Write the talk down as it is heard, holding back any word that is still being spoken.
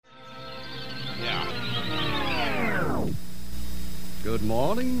Good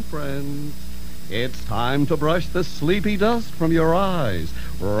morning, friends. It's time to brush the sleepy dust from your eyes.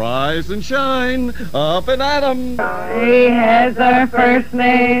 Rise and shine, up and at 'em. He has a first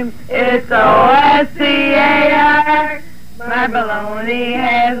name, it's O-S-C-A-R. My baloney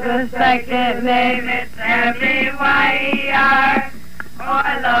has a second name, it's M-E-Y-E-R. Oh,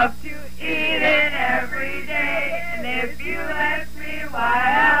 I love to eat it every day, and if you ask me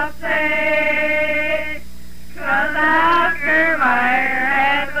why, I'll say, 'cause Oscar Mayer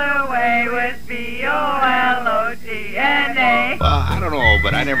has a way with B-O-L-O-G-N-A. Well, I don't know,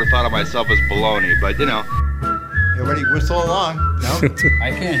 but I never thought of myself as baloney, but you know. Everybody whistle along. No?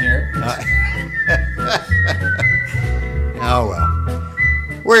 I can't hear. Oh, well.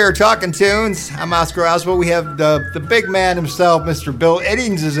 We're here talking tunes. I'm Oscar Oswald. We have the big man himself, Mr. Bill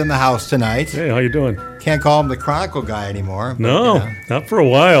Iddings, is in the house tonight. Hey, how you doing? Can't call him the Chronicle guy anymore. No, not for a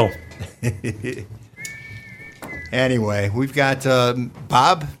while. Anyway, we've got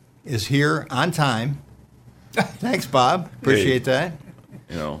Bob is here on time. Thanks, Bob. Appreciate that.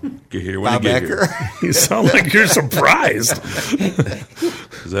 You know, get here when Bob you get Becker. here. You sound like you're surprised.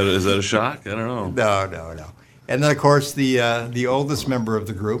 Is that a shock? I don't know. No. And then, of course, the oldest member of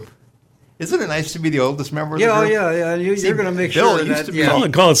the group. Isn't it nice to be the oldest member of the group? Yeah. You're going to make Bill sure used that. to be- Yeah.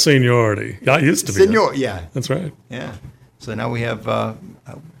 Call it seniority. Yeah, it used to be. Senor, yeah. That's right. Yeah. So now we have,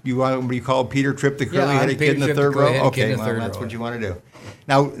 you want what you call Peter Tripp, the curly-headed Peter kid in the Tripp, the third row? curly-headed kid Okay, in the well, third that's row. what you want to do.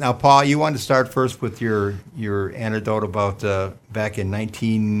 Now, Paul, you wanted to start first with your anecdote about back in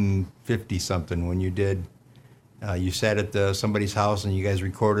 1950-something when you did, you sat at somebody's house and you guys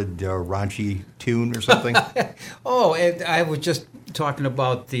recorded a raunchy tune or something? Oh, and I was just talking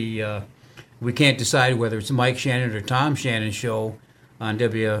about the, we can't decide whether it's Mike Shannon or Tom Shannon show on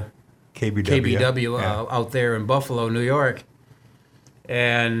KBW Yeah. out there in Buffalo, New York.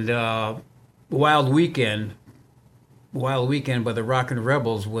 And Wild Weekend by the Rockin'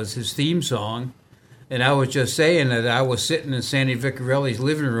 Rebels was his theme song. And I was just saying that I was sitting in Sandy Vicarelli's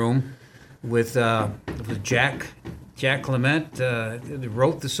living room with Jack Clement, that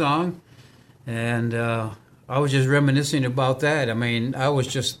wrote the song. And I was just reminiscing about that. I mean, I was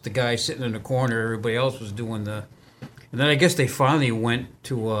just the guy sitting in the corner. Everybody else was doing the... And then I guess they finally went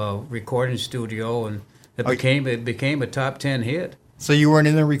to a recording studio, and it became a top 10 hit. So you weren't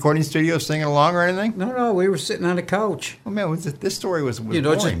in the recording studio singing along or anything? No, we were sitting on the couch. Oh, man, this story was You know,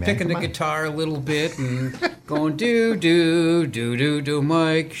 boring, just man. picking Come the on. guitar a little bit and going do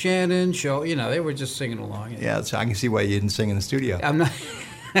Mike Shannon show. You know, they were just singing along. Yeah, so I can see why you didn't sing in the studio. I'm not.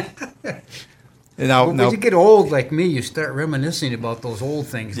 Now, When you get old like me, you start reminiscing about those old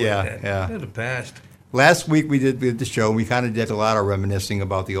things. Yeah, like that. yeah. They're the past. Last week we did the show, and we kind of did a lot of reminiscing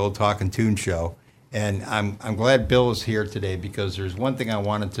about the old Talkin' Tune show. And I'm glad Bill is here today because there's one thing I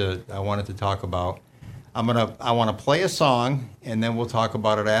wanted to talk about. I want to play a song, and then we'll talk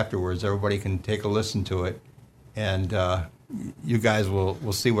about it afterwards. Everybody can take a listen to it, and you guys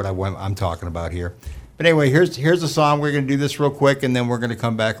will see what I'm talking about here. But anyway, here's the song. We're going to do this real quick, and then we're going to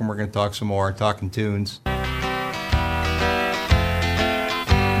come back and we're going to talk some more, Talkin' Tunes.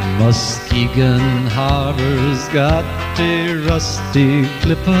 Muskegon Harbor's got a rusty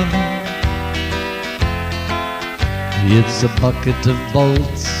clipper. It's a bucket of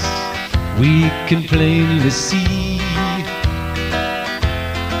bolts we can plainly see.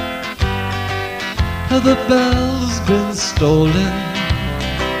 The bell's been stolen,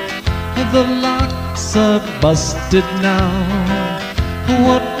 the locks are busted now.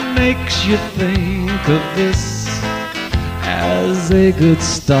 What makes you think of this as a good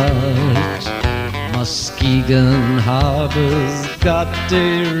start? Muskegon Harbor's got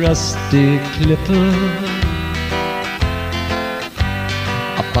a rusty clipper,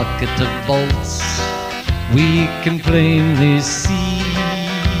 a bucket of bolts we can plainly see.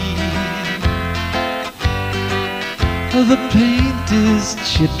 The paint is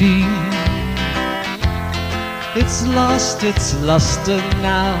chipping, it's lost its luster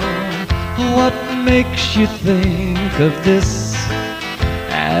now. What makes you think of this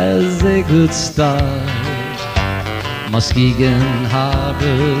as a good start? Muskegon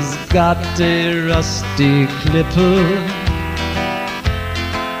Harbor's got a rusty clipper,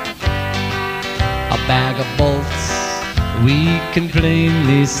 a bag of bolts we can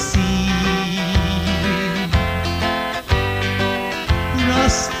plainly see.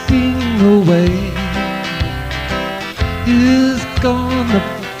 Rusting away is gonna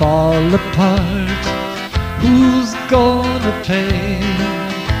fall apart. Who's gonna pay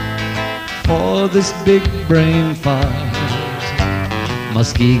for this big brain fart?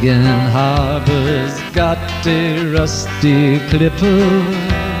 Muskegon Harbor's got a rusty clipper,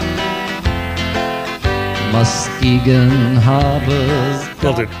 Muskegon Harbor's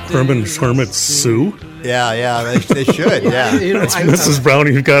Well, did Herman's Hermits sue? Yeah, they should. Yeah, You know, Mrs. Brown,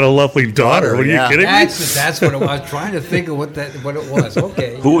 you've got a lovely daughter. What are Yeah. you kidding me? that's what it was. I was trying to think of what it was.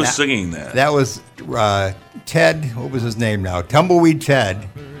 Okay. Who was singing that? that was Ted. What was his name now? Tumbleweed Ted.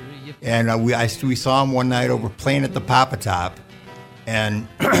 And we saw him one night over playing at the Papa Top, and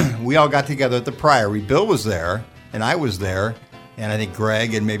we all got together at the Priory. Bill was there, and I was there, and I think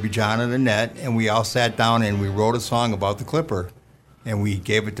Greg and maybe John and Annette, and we all sat down and we wrote a song about the Clipper, and we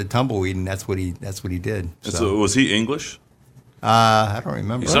gave it to Tumbleweed, and that's what he did. So was he English? I don't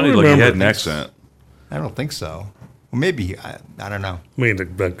remember. He sounded like he had an accent. I don't think so. Well, maybe I don't know. I mean,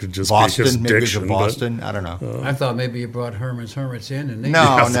 that could just Boston, be his maybe it was diction. Boston. I don't know. I thought maybe you brought Herman's Hermits in, and they No,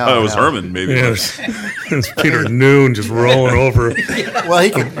 I thought it was no. Herman, maybe. It's Peter Noon just rolling over. Well,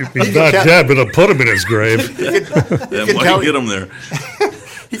 he could. He's not dead, but I'll put him in his grave. That can might tell- get him there.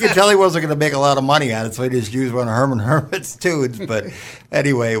 He could tell he wasn't going to make a lot of money on it, so he just used one of Herman Hermit's tunes. But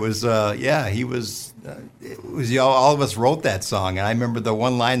anyway, it was he was. It was all of us wrote that song, and I remember the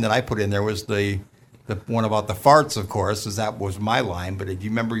one line that I put in there was the one about the farts, of course, as that was my line. But did you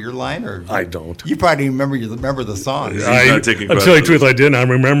remember your line, or I don't. You probably remember the song. He's I not taking tell credit you the for truth, this. I didn't. I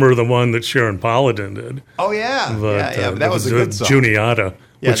remember the one that Sharon Paladin did. Oh yeah, But, but that was a good song. Juniata,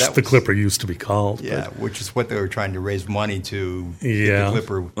 Yeah, which that the was- Clipper used to be called. Yeah, which is what they were trying to raise money to. Get Yeah. the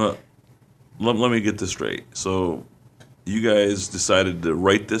Clipper. Let me get this straight. So, you guys decided to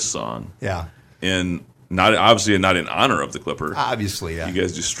write this song, Yeah, and obviously not in honor of the Clipper. obviously, yeah. You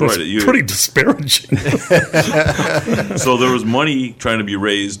guys It destroyed was it. You, pretty disparaging. so there was money trying to be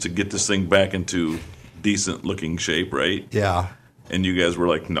raised to get this thing back into decent looking shape, right? Yeah. And you guys were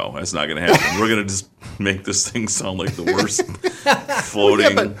like, no, that's not going to happen. We're going to just make this thing sound like the worst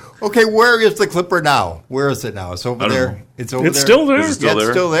floating. Yeah, but okay, where is the Clipper now? Where is it now? It's over I don't there. know. It's over It's there. still there. Is it still Yeah, there?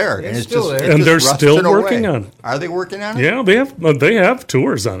 it's still there. It's still there. it's And they're rusting still away. working on it. Are they working on it? Yeah, they have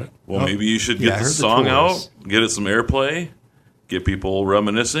tours on it. Well, maybe you should Yeah, I get the heard the song tours. out, get it some airplay, get people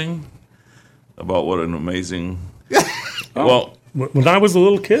reminiscing about what an amazing. Well, When I was a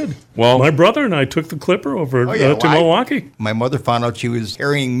little kid, Well- my brother and I took the Clipper over Oh, yeah, to well, Milwaukee. My mother found out she was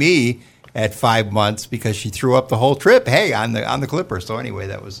carrying me at 5 months because she threw up the whole trip. Hey, on the Clipper. So anyway,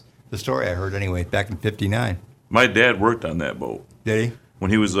 that was the story I heard. Anyway, back in '59. my dad worked on that boat. Did he? When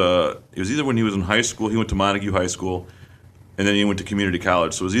he was it was either when he was in high school, he went to Montague High School, and then he went to community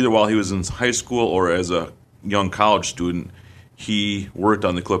college. So it was either while he was in high school or as a young college student, he worked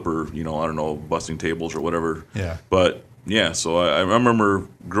on the Clipper, I don't know, busting tables or whatever. Yeah. But yeah, so I remember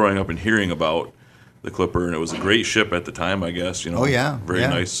growing up and hearing about the Clipper, and it was a great ship at the time, I guess. Oh, yeah, Very yeah.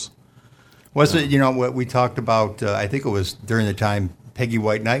 nice. Was it? What we talked about? I think it was during the time Peggy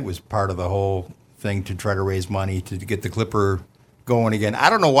White Knight was part of the whole thing to try to raise money to get the Clipper going again. I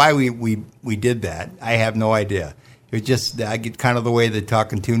don't know why we did that. I have no idea. It was just I get kind of the way the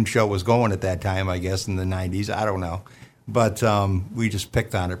Talking Tune show was going at that time. I guess in the '90s. I don't know, but we just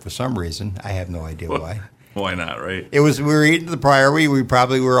picked on it for some reason. I have no idea why. Why not, right? It was we were eating at the Priory. We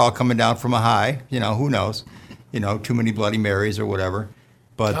probably were all coming down from a high. Who knows? Too many Bloody Marys or whatever.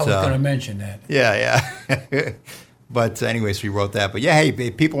 But I was going to mention that. yeah. But anyway, so we wrote that. But yeah, hey,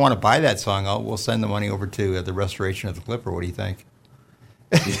 if people want to buy that song, we'll send the money over to the restoration of the Clipper. What do you think?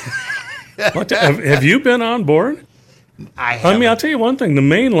 Have you been on board? I mean, I'll tell you one thing: the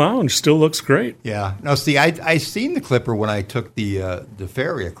main lounge still looks great. Yeah. No, see, I seen the Clipper when I took the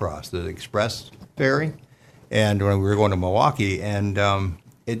ferry across, the express ferry, and when we were going to Milwaukee, and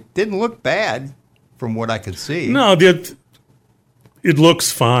it didn't look bad from what I could see. No, it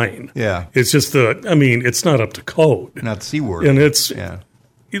looks fine. Yeah. It's just it's not up to code, Not seaworthy. and it's Yeah.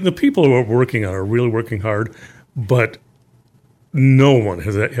 the people who are working on it are really working hard, but no one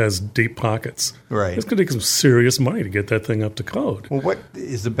has deep pockets. Right. It's going to take some serious money to get that thing up to code. Well, what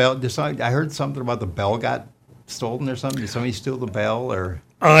is the bell? I heard something about the bell got stolen or something. Did somebody steal the bell or?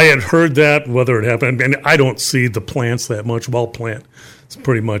 I had heard that, whether it happened, and I don't see the plants that much. Well, Plant is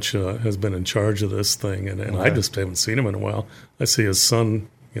pretty much has been in charge of this thing, and I just haven't seen him in a while. I see his son,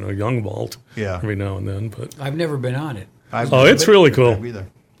 Young Walt, every now and then. But I've never been on it. it's really cool. Either.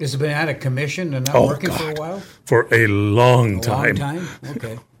 Has it been out of commission and not working for a while? For a long A time. long time?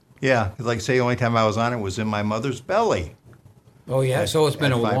 Okay. Yeah, 'cause like say, the only time I was on it was in my mother's belly. Oh, yeah. So it's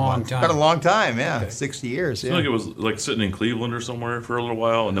been a 5 long months. time. It's been a long time. Yeah, 60 years. I Yeah. feel like it was like sitting in Cleveland or somewhere for a little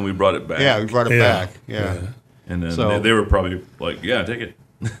while, and then we brought it back. Yeah, we brought it Yeah. back. Yeah. And then So- they were probably like, yeah, take it.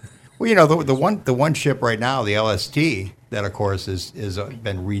 Well, the one ship right now, the LST, that of course is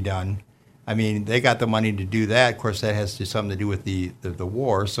been redone. I mean, they got the money to do that. Of course, that has something to do with the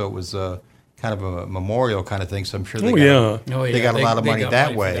war. So it was kind of a memorial kind of thing. So I'm sure they got Oh, yeah. Oh, yeah. they got a lot of money got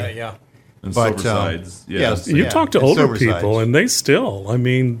that for way. yeah. And But, Silversides, yeah. yes. You talk to and older Silversides. people, and they still, I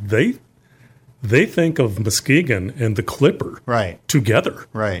mean, they think of Muskegon and the Clipper Right. together.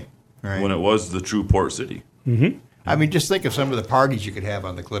 Right. Right. when it was the true port city. I mean, just think of some of the parties you could have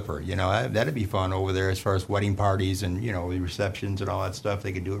on the Clipper. You know, that'd be fun over there as far as wedding parties and, you know, the receptions and all that stuff.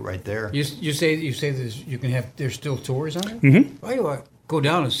 They could do it right there. You say there's, you can have, there's still tours on it? Mm-hmm. Why do I go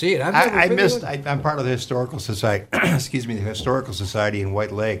down and see it? I'm part of the Historical Society, excuse me, the Historical Society in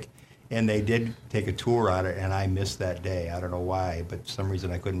White Lake, and they did take a tour on it, and I missed that day. I don't know why, but for some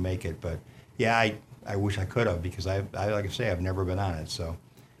reason I couldn't make it. But, yeah, I wish I could have because, like I say, I've never been on it. So,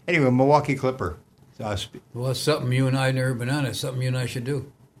 anyway, Milwaukee Clipper. Well, it's something you and I have never been on. It's something you and I should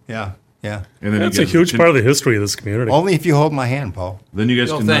do. Yeah, yeah. And then That's you a guys huge can- part of the history of this community. Only if you hold my hand, Paul. Then you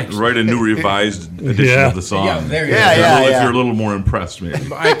guys Oh, can thanks. write a new revised edition Yeah. of the song. Yeah, there you Yeah, go. yeah. If you're a little more impressed,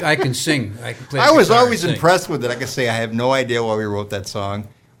 maybe. I can sing. I can play. I was guitar always and sing. impressed with it. Like I say, I have no idea why we wrote that song.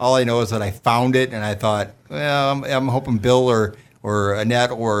 All I know is that I found it, and I thought, well, I'm hoping Bill or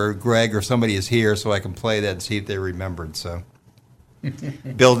Annette or Greg or somebody is here so I can play that and see if they remembered. So,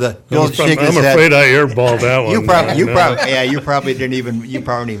 Bill shake his I'm head. afraid I airballed that one. You No. probably, you probably didn't even, you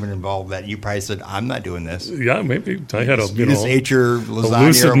probably even involved that. You probably said, I'm not doing this. Yeah, maybe I had a You just ate your lasagna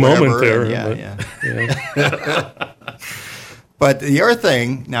lucid or whatever. moment there, and but- yeah. But the other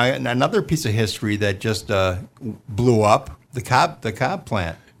thing, now another piece of history that just blew up, the Cobb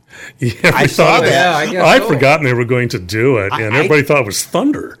plant. Yeah, I we saw thought it- that. I guess I'd so. forgotten they were going to do it, and everybody thought it was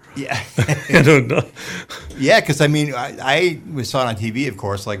thunder. Yeah. I don't know. Yeah, because I mean, I saw it on TV, of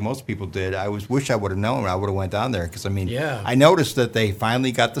course, like most people did. I wish I would have known. I would have went down there because I mean, Yeah. I noticed that they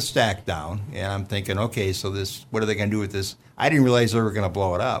finally got the stack down, and I'm thinking, okay, so what are they going to do with this? I didn't realize they were going to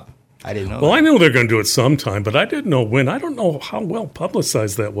blow it up. I didn't know. Well, that. I knew they were going to do it sometime, but I didn't know when. I don't know how well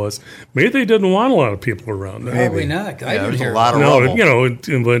publicized that was. Maybe they didn't want a lot of people around there. Probably not. I Yeah, didn't there's hear a lot of No, rubble. you know,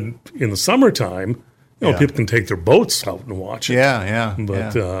 in the summertime, Yeah. people can take their boats out and watch it. Yeah.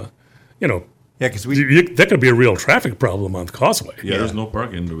 But yeah, you know, because that could be a real traffic problem on the causeway. Yeah, there's no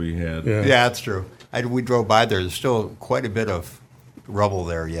parking to be had. Yeah. yeah, that's true. We drove by there. There's still quite a bit of rubble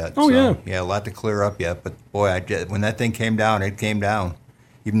there yet. Oh, yeah. yeah, a lot to clear up yet. But boy, when that thing came down, it came down.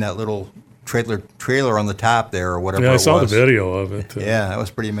 Even that little trailer on the top there, or whatever. Yeah, I it saw the was. video of it. Yeah, that was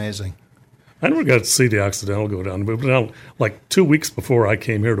pretty amazing. I never got to see the Occidental go down. But now, like 2 weeks before I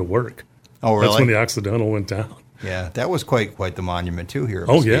came here to work. Oh, really? That's when the Occidental went down. Yeah, that was quite the monument too here.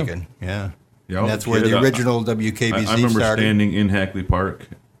 Oh, yeah. yeah. Yeah, I And was that's a where kid. the original WKBZ I remember started. standing in Hackley Park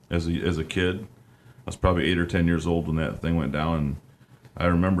as a kid. I was probably 8 or 10 years old when that thing went down. And I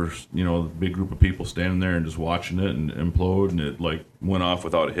remember, the big group of people standing there and just watching it and implode, and it like went off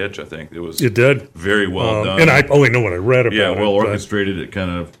without a hitch. I think it was It did. very well done. And I only know what I read about yeah, it. well but- orchestrated. It kind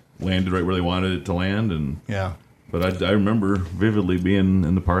of landed right where they wanted it to land, and Yeah. but I remember vividly being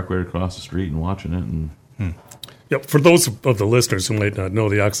in the park right across the street and watching it. And Yep. For those of the listeners who might not know,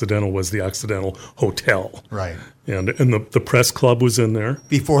 the Occidental was the Occidental Hotel. Right. And the press club was in there.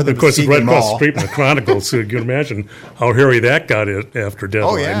 Before the Of course, it's Muskegon right across the Mall. street from the Chronicle, so you can imagine how hairy that got it after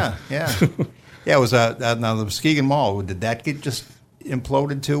deadline. Oh yeah. Yeah, it was now the Muskegon Mall. Did that get just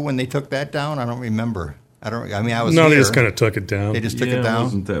imploded too when they took that down? I don't remember. I mean, I was No, here. they just kind of took it down. They just took yeah, it down.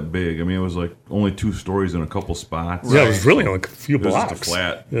 wasn't that big. I mean, it was like only 2 stories in a couple spots. Yeah, it was really like a few It was blocks. just a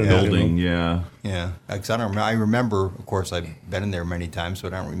flat Yeah. building. Yeah. Yeah, 'cause I remember. Of course, I've been in there many times,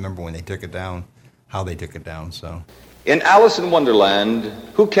 but I don't remember when they took it down, how they took it down. So In Alice in Wonderland,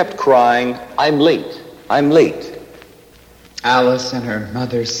 who kept crying, "I'm late, I'm late"? Alice and her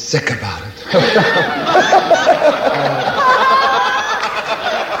mother's sick about it.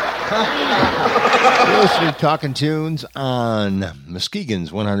 You're listening to Talking Tunes on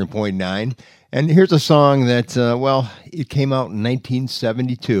Muskegon's 100.9. And here's a song that, it came out in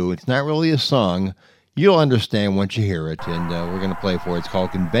 1972. It's not really a song. You'll understand once you hear it. And we're going to play for it. It's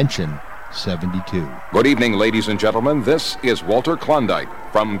called Convention 72. Good evening, ladies and gentlemen. This is Walter Klondike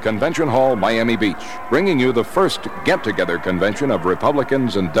from Convention Hall, Miami Beach, bringing you the first get-together convention of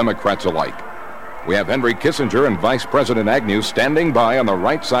Republicans and Democrats alike. We have Henry Kissinger and Vice President Agnew standing by on the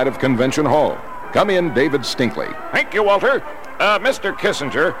right side of Convention Hall. Come in, David Stinkley. Thank you, Walter. Mr.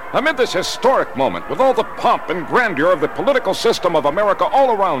 Kissinger, amid this historic moment, with all the pomp and grandeur of the political system of America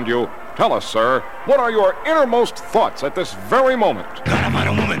all around you, tell us, sir, what are your innermost thoughts at this very moment? Gotta find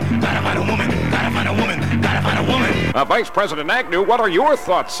a woman, gotta find a woman, gotta find a woman, gotta find a woman. Vice President Agnew, what are your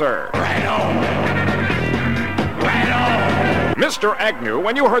thoughts, sir? Right on. Mr. Agnew,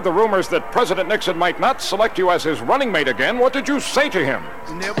 when you heard the rumors that President Nixon might not select you as his running mate again, what did you say to him?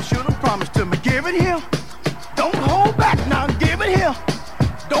 You never should have promised to me. Give it here. Don't hold back now. Give it here.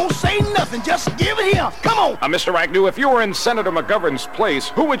 Don't say nothing. Just give it here. Come on. Mr. Agnew, if you were in Senator McGovern's place,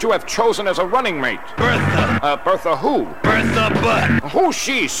 who would you have chosen as a running mate? Bertha. Bertha who? Bertha Butt. Who's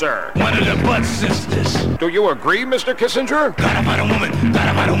she, sir? One of the Butt sisters. Do you agree, Mr. Kissinger? Gotta find a woman.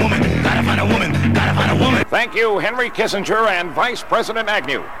 Gotta find a woman. Gotta find a woman. Gotta find a woman. Thank you, Henry Kissinger and Vice President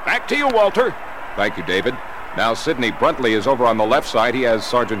Agnew. Back to you, Walter. Thank you, David. Now, Sidney Bruntley is over on the left side. He has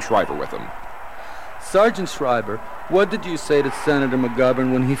Sergeant Shriver with him. Sergeant Shriver, what did you say to Senator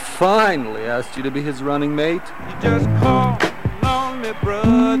McGovern when he finally asked you to be his running mate? You just call on me,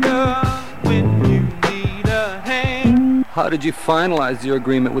 brother, when you need a hand. How did you finalize your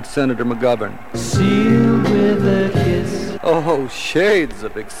agreement with Senator McGovern? Sealed with a kiss. Oh, shades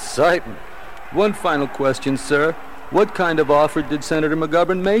of excitement. One final question, sir. What kind of offer did Senator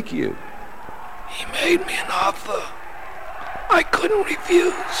McGovern make you? He made me an offer I couldn't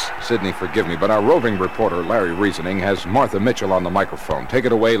refuse. Sidney, forgive me, but our roving reporter, Larry Reasoning, has Martha Mitchell on the microphone. Take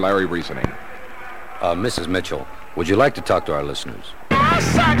it away, Larry Reasoning. Mrs. Mitchell, would you like to talk to our listeners? I'll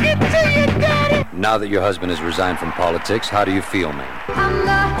suck it to you, Daddy. Now that your husband has resigned from politics, how do you feel, ma'am? I'm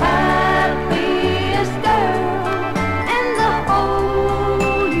the happiest girl in the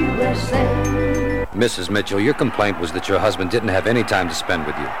whole USA. Mrs. Mitchell, your complaint was that your husband didn't have any time to spend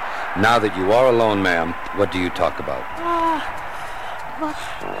with you. Now that you are alone, ma'am, what do you talk about?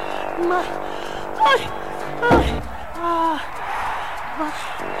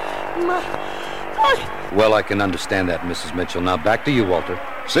 Well, I can understand that, Mrs. Mitchell. Now back to you, Walter.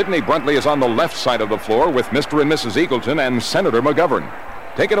 Sidney Bruntley is on the left side of the floor with Mr. and Mrs. Eagleton and Senator McGovern.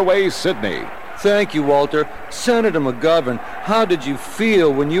 Take it away, Sidney. Thank you, Walter. Senator McGovern, how did you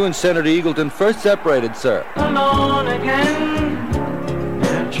feel when you and Senator Eagleton first separated, sir? Alone again,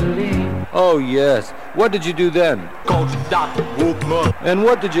 naturally. Oh, yes. What did you do then? Called the doctor, woke him up. And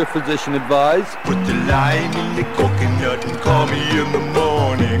what did your physician advise? Put the lime in the coconut and call me in the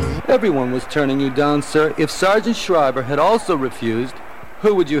morning. Everyone was turning you down, sir. If Sergeant Shriver had also refused,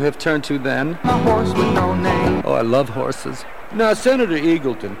 who would you have turned to then? A horse with no name. Oh, I love horses. Now, Senator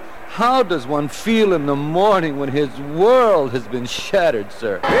Eagleton, how does one feel in the morning when his world has been shattered,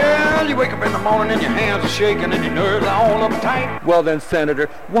 sir? Well, you wake up in the morning and your hands are shaking and your nerves are all uptight. Well then, Senator,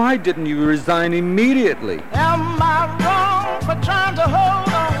 why didn't you resign immediately? Am I wrong for trying to hold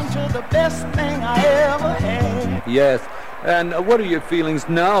on to the best thing I ever had? Yes. And what are your feelings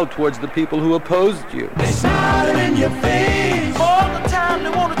now towards the people who opposed you? They shouted in your face all the time. They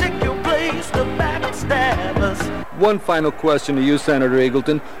want to take your place, to backstab us. One final question to you, Senator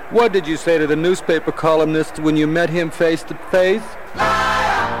Eagleton. What did you say to the newspaper columnist when you met him face to face?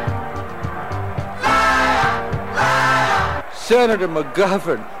 Liar! Liar! Liar! Senator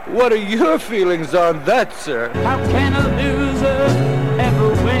McGovern, what are your feelings on that, sir? How can a loser ever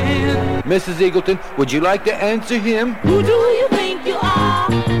win? Mrs. Eagleton, would you like to answer him? Who do you think you are,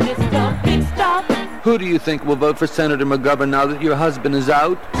 Mr. Big Stuff? Who do you think will vote for Senator McGovern now that your husband is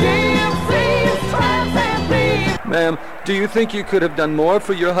out? Ma'am, do you think you could have done more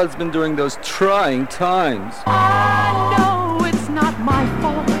for your husband during those trying times? I know it's not my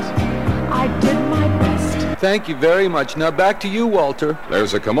fault. I did my best. Thank you very much. Now back to you, Walter.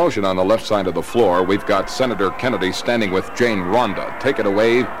 There's a commotion on the left side of the floor. We've got Senator Kennedy standing with Jane Rhonda. Take it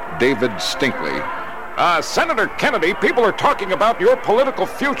away, David Stinkley. Senator Kennedy, people are talking about your political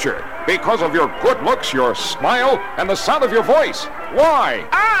future because of your good looks, your smile, and the sound of your voice. Why?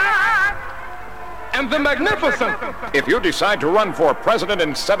 And the magnificent. If you decide to run for president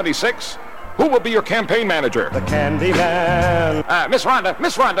in 76, who will be your campaign manager? The Candy Man. Miss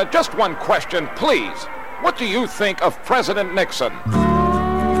Rhonda, just one question, please. What do you think of President Nixon?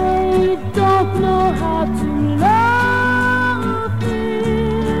 I don't know how to love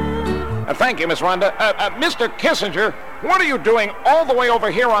him. Thank you, Miss Rhonda. Mr. Kissinger, what are you doing all the way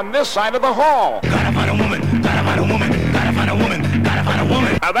over here on this side of the hall? Gotta find a woman. Gotta find a woman. Gotta find a woman. Gotta find a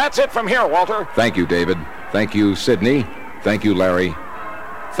woman. That's it from here, Walter. Thank you, David. Thank you, Sidney. Thank you, Larry.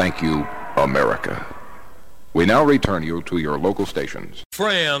 Thank you, America. We now return you to your local stations.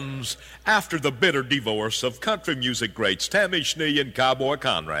 Friends, after the bitter divorce of country music greats Tammy Schnee and Cowboy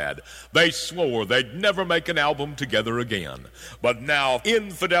Conrad, they swore they'd never make an album together again. But now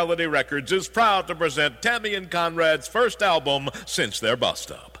Infidelity Records is proud to present Tammy and Conrad's first album since their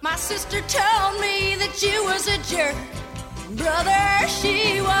bust-up. My sister told me that you was a jerk. Brother,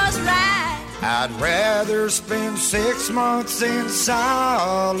 she was right. I'd rather spend 6 months in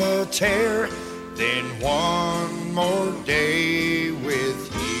solitaire than one more day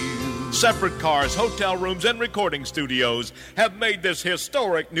with you. Separate cars, hotel rooms, and recording studios have made this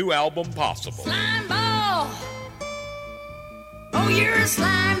historic new album possible. Slime ball. Oh, you're a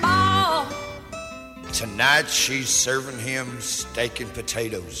slime ball. tonight she's serving him steak and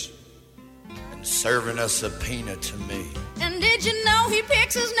potatoes and serving us a peanut to me. And did you know he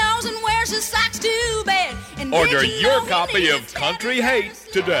picks his nose and wears his socks to bed? And Order did you your know copy of Country Hate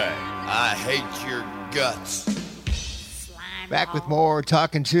today. I hate your guts. Back with more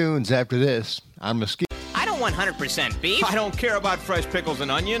Talking Tunes after this on Mesquite. I don't want 100% beef. I don't care about fresh pickles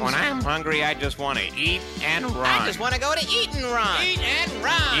and onions. When I'm hungry, I just want to eat and run. I just want to go to Eat and Run. Eat and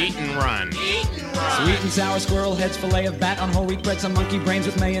run. Eat and run. Eat and Run. Sweet and sour squirrel heads, fillet of bat on whole wheat bread, some monkey brains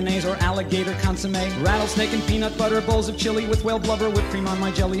with mayonnaise or alligator consomme, rattlesnake and peanut butter, bowls of chili with whale blubber, whipped cream on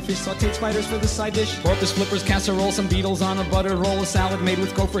my jellyfish, sauteed spiders for the side dish, porpoise flippers, casserole, some beetles on a butter roll, a salad made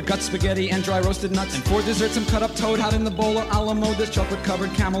with gopher gut spaghetti and dry roasted nuts, and for dessert some cut up toad hot in the bowl or a la mode, this chocolate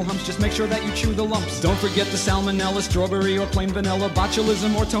covered camel humps. Just make sure that you chew the lumps. Don't forget the salmonella, strawberry or plain vanilla,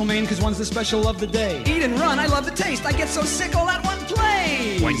 botulism or ptomaine, cause one's the special of the day. Eat and run, I love the taste. I get so sick all at one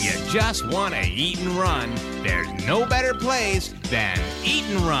place. When you just want to eat and run, there's no better place than Eat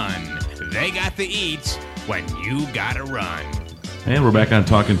and Run. They got the eats when you gotta run. And we're back on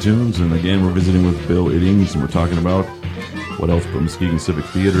Talking Tunes, and again we're visiting with Bill Iddings, and we're talking about what else but Muskegon Civic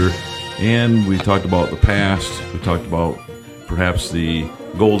Theater. And we talked about the past, we talked about perhaps the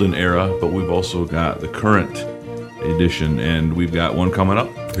golden era, but we've also got the current edition, and we've got one coming up.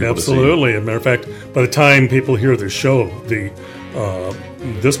 Absolutely. As a matter of fact, by the time people hear the show,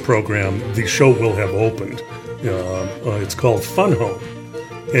 this program, the show will have opened. It's called Fun Home,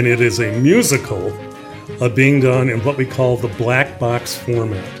 and it is a musical being done in what we call the black box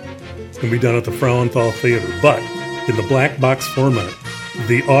format. It's going to be done at the Frauenthal Theater, but in the black box format,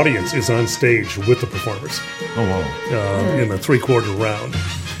 the audience is on stage with the performers. Oh, wow. In a three-quarter round.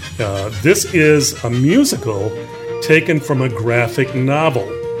 This is a musical taken from a graphic novel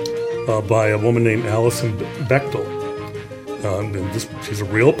by a woman named Alison Bechtel. And she's a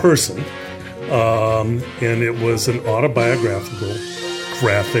real person. And it was an autobiographical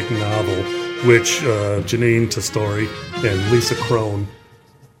graphic novel, which Janine Testori and Lisa Crone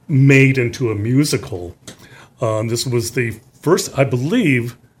made into a musical. This was the first, I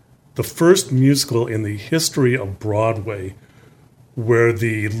believe, the first musical in the history of Broadway where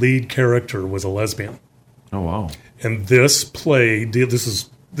the lead character was a lesbian. Oh, wow. And this play is,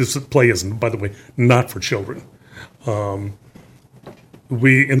 by the way, not for children.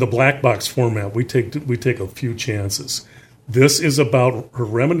 We, in the black box format, we take a few chances. This is about her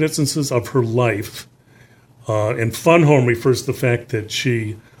reminiscences of her life. And Fun Home refers to the fact that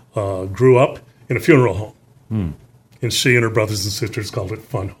she grew up in a funeral home. And she and her brothers and sisters called it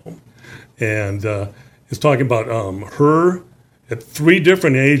Fun Home. And it's talking about her at three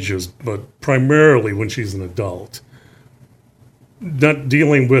different ages, but primarily when she's an adult. Not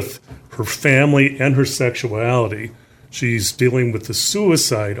dealing with her family and her sexuality. She's dealing with the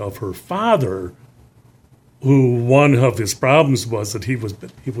suicide of her father, who one of his problems was that he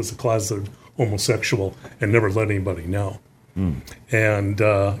was a closeted homosexual and never let anybody know. And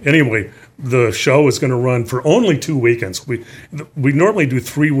anyway, the show is going to run for only 2 weekends. We normally do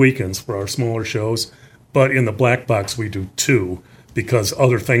 3 weekends for our smaller shows, but in the black box we do 2 because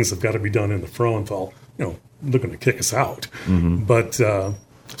other things have got to be done in the Frauenthal. They're going to kick us out. But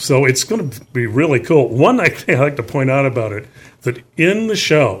so it's going to be really cool. One thing I like to point out about it, that in the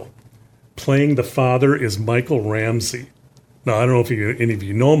show, playing the father is Michael Ramsey. Now, I don't know if any of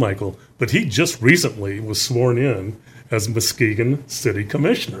you know Michael, but he just recently was sworn in as Muskegon City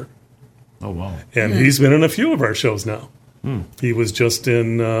Commissioner. Oh, wow. And he's been in a few of our shows now. He was just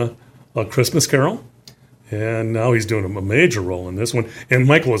in A Christmas Carol, and now he's doing a major role in this one. And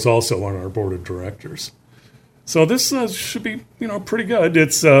Michael is also on our board of directors. So this should be, pretty good.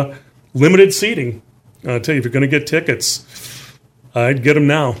 It's limited seating. I'll tell you, if you're going to get tickets, I'd get them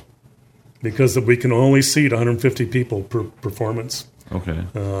now because we can only seat 150 people per performance. Okay.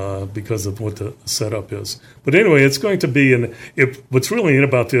 Because of what the setup is. But anyway, it's going to be what's really neat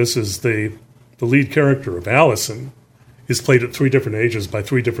about this is the lead character of Allison is played at 3 different ages by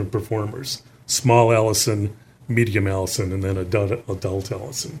 3 different performers. Small Allison, medium Allison, and then adult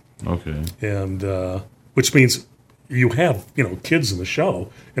Allison. Okay. And which means you have, kids in the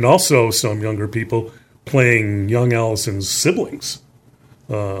show, and also some younger people playing young Allison's siblings.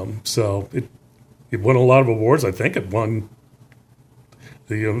 So it won a lot of awards. I think it won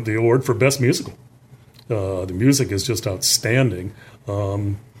the award for Best Musical. The music is just outstanding.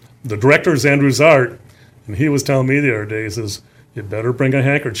 The director is Andrew Zart, and he was telling me the other day, he says, you better bring a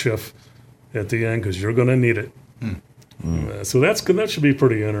handkerchief at the end because you're going to need it. So that should be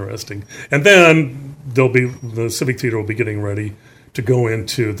pretty interesting. And then the Civic Theater will be getting ready to go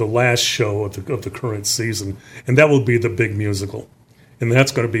into the last show of the current season, and that will be the big musical, and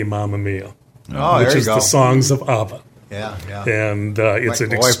that's going to be Mamma Mia. Oh, which there is you go. the songs of ABBA. Yeah, yeah. And it's an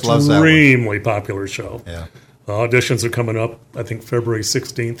My wife loves that one. extremely popular show. Yeah. Auditions are coming up, I think, February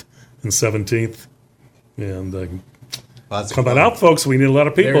 16th and 17th. And come on out, folks. We need a lot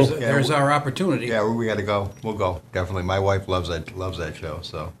of people. There's our opportunity. Yeah, we got to go. We'll go, definitely. My wife loves that show.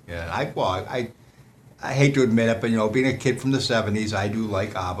 So, yeah. I hate to admit it, but, being a kid from the 70s, I do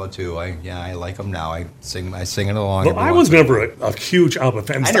like ABBA, too. I like them now. I sing it along. Well, I was never a huge ABBA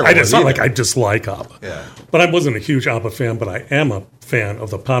fan. It's not like I dislike ABBA. Yeah. But I wasn't a huge ABBA fan, but I am a fan of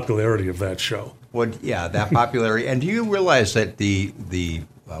the popularity of that show. Well, yeah, that popularity. And do you realize that the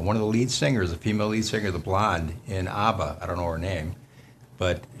one of the lead singers, the female lead singer, the blonde in ABBA, I don't know her name,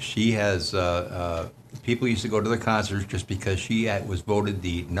 but she has, people used to go to the concerts just because she was voted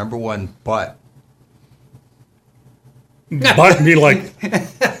the number one butt. Butt me like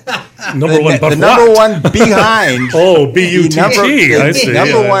number one, but the number one behind. Oh, B-U-T-T, I see.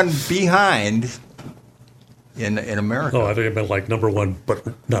 Number one behind in America. Oh, I think it meant like number one, but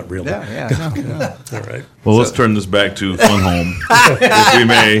not really. Yeah. All right. Well, let's turn this back to Fun Home, if we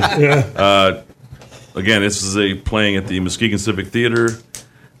may. Yeah. Again, this is playing at the Muskegon Civic Theater.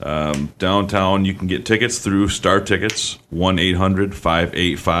 Downtown, you can get tickets through Star Tickets,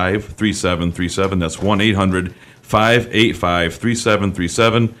 1-800-585-3737. That's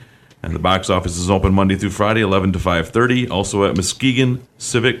 1-800-585-3737. And the box office is open Monday through Friday, 11 to 5:30. Also at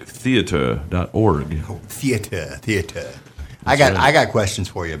MuskegonCivicTheater.org. Oh, theater. I got questions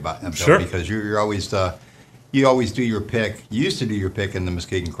for you about Bill, Sure. because you're always you always do your pick. You used to do your pick in the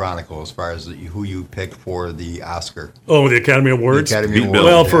Muskegon Chronicle as far as who you picked for the Oscar. Oh, the Academy Awards? The Academy Awards.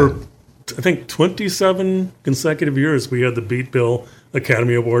 Well, for I think 27 consecutive years, we had the Beat Bill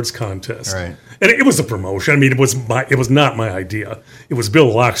Academy Awards contest. Right. And it was a promotion. I mean, it was not my idea. It was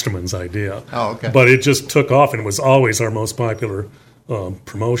Bill Locksterman's idea. Oh, okay. But it just took off, and it was always our most popular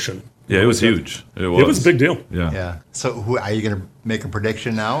promotion. Yeah, it was huge. It was a big deal. Yeah. So, are you going to make a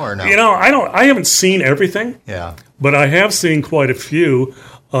prediction now or no? I haven't seen everything. Yeah. But I have seen quite a few.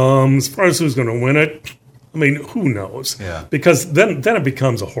 As far as who's going to win it, I mean, who knows? Yeah. Because then it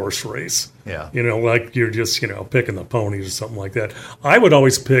becomes a horse race. Yeah. Like you're just, picking the ponies or something like that. I would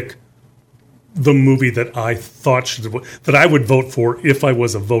always pick the movie that I thought that I would vote for if I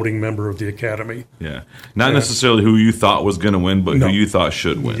was a voting member of the Academy. Yeah. Not necessarily who you thought was going to win, but who you thought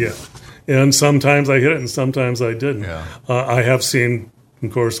should win. Yeah. And sometimes I hit it and sometimes I didn't. Yeah. I have seen,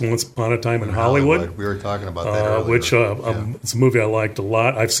 of course, Once Upon a Time in Hollywood. We were talking about that earlier. Which it's a movie I liked a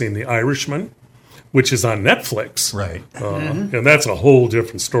lot. I've seen The Irishman, which is on Netflix. Right. And that's a whole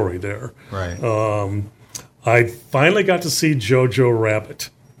different story there. Right. I finally got to see Jojo Rabbit.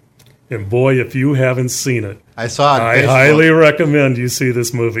 And boy, if you haven't seen it, I saw it on Facebook. highly recommend you see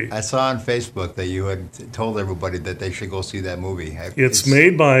this movie. I saw on Facebook that you had told everybody that they should go see that movie. It's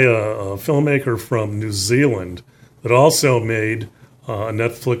made by a filmmaker from New Zealand that also made a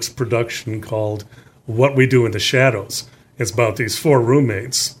Netflix production called What We Do in the Shadows. It's about these four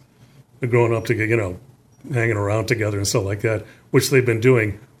roommates growing up together, hanging around together and stuff like that, which they've been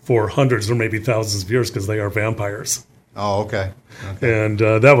doing for hundreds or maybe thousands of years because they are vampires. Oh, okay. And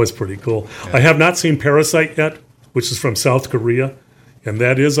that was pretty cool. Yeah. I have not seen Parasite yet, which is from South Korea, and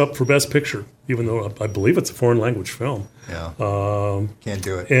that is up for Best Picture, even though I believe it's a foreign language film. Yeah. Can't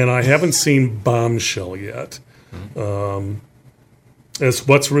do it. And I haven't seen Bombshell yet. As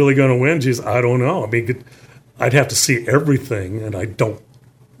what's really going to win, geez, I don't know. I mean, I'd have to see everything, and I don't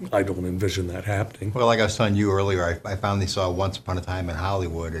envision that happening. Well, like I was telling you earlier, I finally saw Once Upon a Time in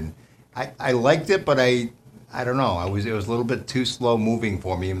Hollywood, and I liked it, but I don't know. It was a little bit too slow moving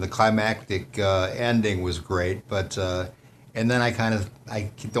for me. The climactic ending was great, but and then I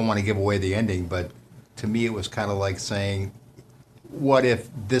don't want to give away the ending, but to me it was kind of like saying, what if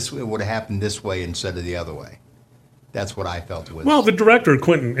it would have happened this way instead of the other way? That's what I felt with. Well, the director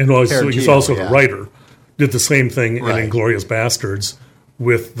Quentin, and he's also the writer, did the same thing in Inglourious Basterds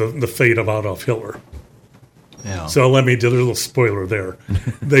with the fate of Adolf Hitler. Yeah. So let me do a little spoiler there.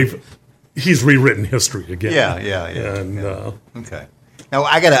 He's rewritten history again. Yeah. And, okay. Now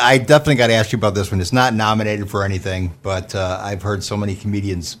I definitely got to ask you about this one. It's not nominated for anything, but I've heard so many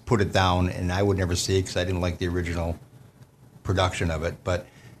comedians put it down, and I would never see it because I didn't like the original production of it. But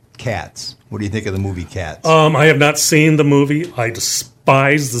Cats. What do you think of the movie Cats? I have not seen the movie. I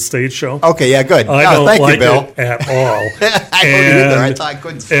despise the stage show. Okay, yeah, good. I don't thank like you, Bill. it at all. I don't either. I thought I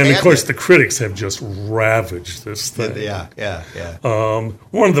couldn't stand And of course, it. the critics have just ravaged this thing. Yeah.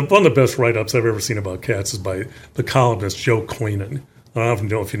 One of the best write-ups I've ever seen about Cats is by the columnist Joe Queenan. I don't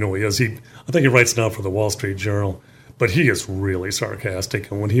know if you know who he is. I think he writes now for the Wall Street Journal, but he is really sarcastic.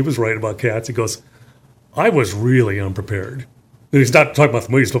 And when he was writing about Cats, he goes, "I was really unprepared He's not talking about the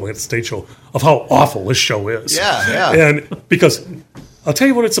movie, he's talking about the stage show, of how awful this show is. Yeah. And because I'll tell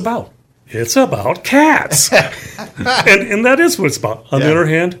you what it's about. It's about cats. and that is what it's about. On the other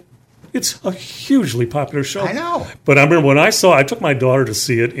hand, it's a hugely popular show. I know. But I remember when I took my daughter to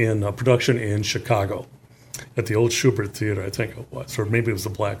see it in a production in Chicago at the old Schubert Theater, I think it was, or maybe it was the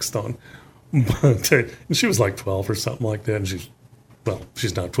Blackstone. But and she was like 12 or something like that. And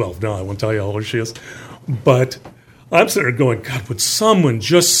she's not 12 now. I won't tell you how old she is. But I'm sitting there going, God, would someone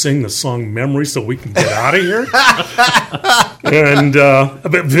just sing the song "Memory" so we can get out of here? And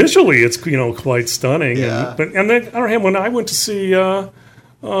but visually, it's quite stunning. Yeah. And then, on the other hand, when I went to see the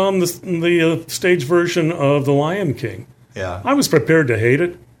stage version of The Lion King, I was prepared to hate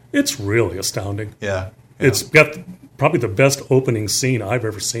it. It's really astounding. Yeah. It's got probably the best opening scene I've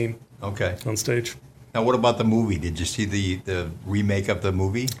ever seen. Okay. On stage. Now, what about the movie? Did you see the remake of the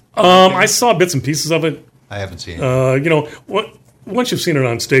movie? I saw bits and pieces of it. I haven't seen it. Once you've seen it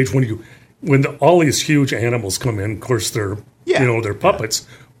on stage, when all these huge animals come in, of course they're they're puppets,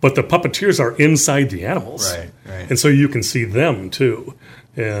 but the puppeteers are inside the animals, right? And so you can see them too,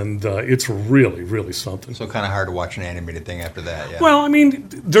 and it's really, really something. So kind of hard to watch an animated thing after that. Yeah. Well, I mean,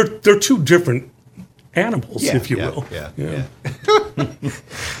 they're two different animals, if you will. Yeah.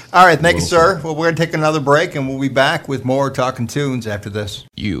 All right, thank you, sir. Well, we're going to take another break, and we'll be back with more Talking Tunes after this.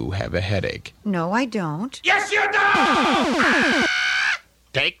 You have a headache. No, I don't. Yes, you do!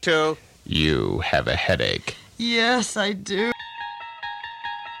 Take two. You have a headache. Yes, I do.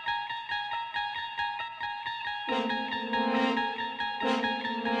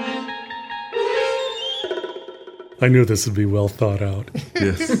 I knew this would be well thought out.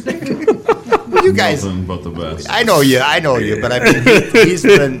 Yes. You guys, nothing but the best. I know you, but I mean, he's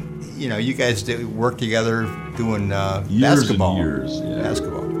been, you guys work together doing basketball.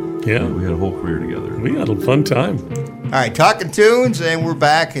 Basketball. Yeah. We had a whole career together. We had a fun time. All right, Talking Tunes, and we're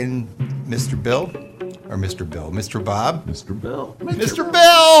back, and Mr. Bill, or Mr. Bill, Mr. Bob. Mr. Bill. Mr.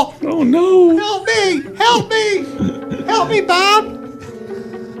 Bill! Oh, no. Help me, Bob!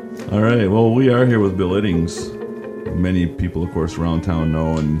 All right, well, we are here with Bill Iddings. Many people, of course, around town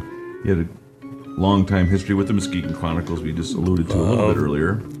know, and he had a long time history with the Muskegon Chronicles. We just alluded to a little bit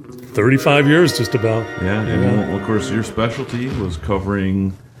earlier. 35 years, just about. Yeah, and of course, your specialty was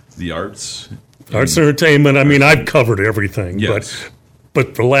covering the arts. Arts and entertainment. I mean, I've covered everything, yes.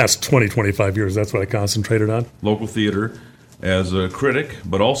 but for the last 20, 25 years, that's what I concentrated on. Local theater as a critic,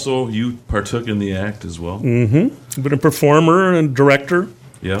 but also you partook in the act as well. Mm-hmm. I've been a performer and director.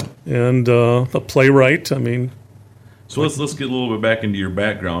 Yeah. And a playwright. I mean... So let's get a little bit back into your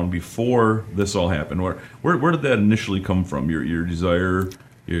background before this all happened. Where did that initially come from? Your desire,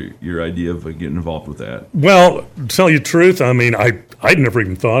 your idea of getting involved with that? Well, to tell you the truth, I mean, I'd never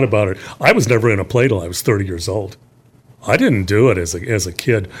even thought about it. I was never in a play till I was 30 years old. I didn't do it as a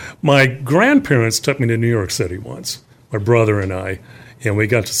kid. My grandparents took me to New York City once, my brother and I, and we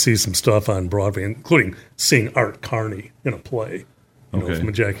got to see some stuff on Broadway, including seeing Art Carney in a play. From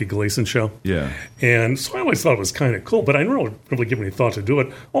a Jackie Gleason show. Yeah. And so I always thought it was kind of cool, but I never really given any thought to do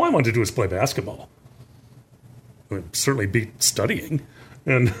it. All I wanted to do was play basketball. It would certainly beat studying.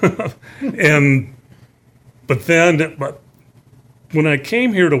 But when I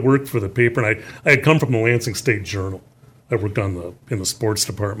came here to work for the paper, and I had come from the Lansing State Journal. I worked in the sports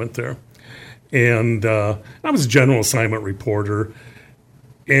department there. And I was a general assignment reporter,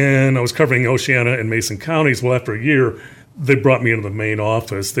 and I was covering Oceana and Mason counties. Well, after a year, they brought me into the main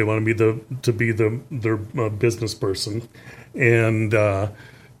office. They wanted me to be their business person, and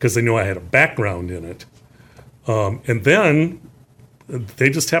because they knew I had a background in it. And then they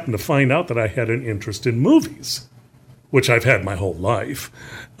just happened to find out that I had an interest in movies, which I've had my whole life.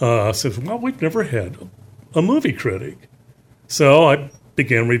 Said, well, we've never had a movie critic. So I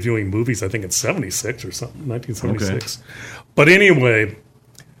began reviewing movies, I think in 76 or something, 1976. Okay. But anyway...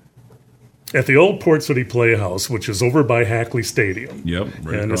 At the old Port City Playhouse, which is over by Hackley Stadium. Yep,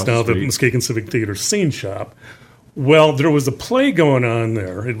 right and it's now the Muskegon Civic Theater Scene Shop. Well, there was a play going on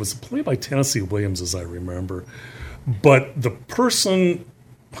there. It was a play by Tennessee Williams, as I remember. But the person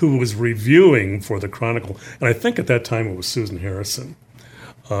who was reviewing for the Chronicle, and I think at that time it was Susan Harrison,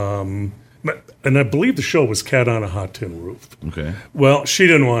 and I believe the show was Cat on a Hot Tin Roof. Okay. Well, she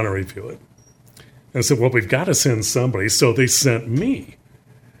didn't want to review it. And I said, well, we've got to send somebody. So they sent me.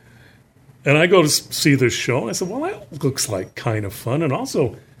 And I go to see this show, and I said, well, that looks like kind of fun. And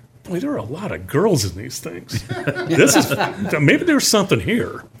also, boy, there are a lot of girls in these things. Maybe there's something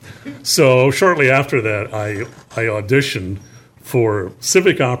here. So shortly after that, I auditioned for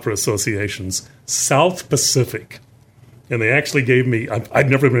Civic Opera Association's South Pacific. And they actually gave me, I'd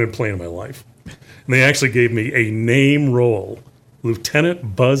never been in a play in my life. And they actually gave me a name role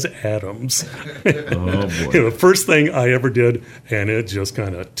Lieutenant Buzz Adams. Oh, boy. The first thing I ever did, and it just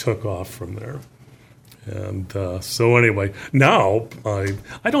kind of took off from there. And so anyway, now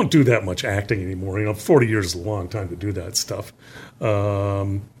I don't do that much acting anymore. 40 years is a long time to do that stuff,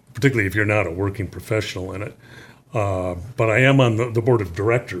 particularly if you're not a working professional in it. But I am on the board of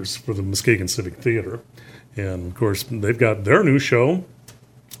directors for the Muskegon Civic Theater. And, of course, they've got their new show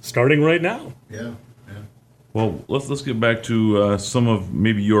starting right now. Yeah. Well, let's get back to some of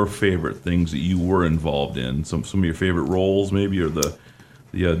maybe your favorite things that you were involved in. Some of your favorite roles, maybe, or the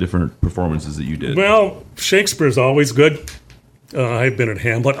different performances that you did. Well, Shakespeare's always good. I've been at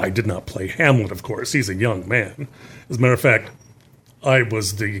Hamlet. I did not play Hamlet, of course. He's a young man. As a matter of fact, I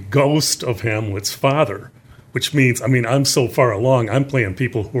was the ghost of Hamlet's father, which means, I'm so far along, I'm playing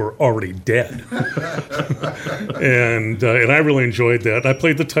people who are already dead. and I really enjoyed that. I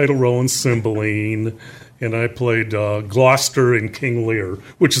played the title role in Cymbeline, and I played Gloucester in King Lear,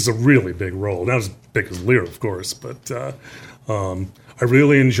 which is a really big role. Not as big as Lear, of course, but I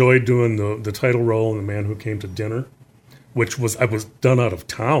really enjoyed doing the title role in The Man Who Came to Dinner, I was done out of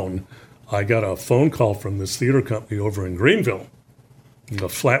town. I got a phone call from this theater company over in Greenville, the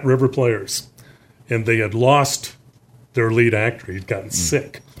Flat River Players. And they had lost their lead actor. He'd gotten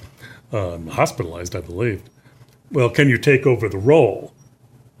sick, hospitalized, I believe. Well, can you take over the role?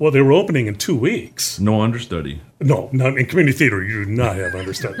 Well, they were opening in 2 weeks. No understudy. No, not in community theater. You do not have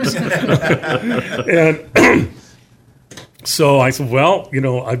understudies. And so I said, well,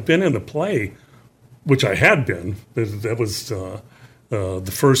 I've been in the play, which I had been. That was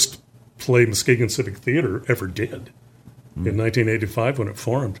the first play Muskegon Civic Theater ever did. In 1985 when it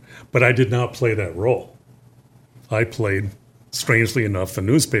formed. But I did not play that role. I played, strangely enough, the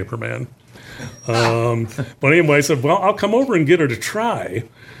newspaper man. But anyway, I said, well, I'll come over and get her to try.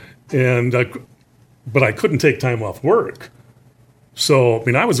 But I couldn't take time off work. So,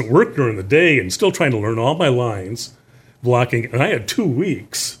 I was at work during the day and still trying to learn all my lines, blocking, and I had 2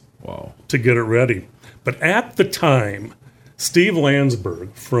 weeks to get it ready. But at the time, Steve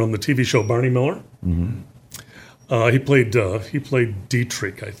Landsberg from the TV show Barney Miller, he played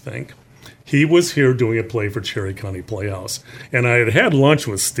Dietrich, I think. He was here doing a play for Cherry County Playhouse. And I had lunch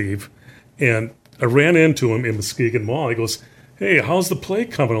with Steve, and I ran into him in Muskegon Mall. He goes, hey, how's the play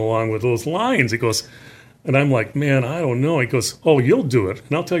coming along with those lines? He goes, and I'm like, man, I don't know. He goes, oh, you'll do it.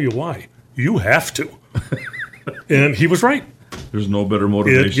 And I'll tell you why. You have to. And he was right. There's no better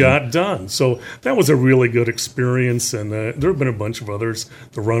motivation. It got done. So that was a really good experience. And there have been a bunch of others.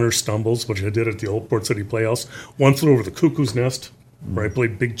 The Runner Stumbles, which I did at the old Port City Playhouse. One Flew Over the Cuckoo's Nest, where I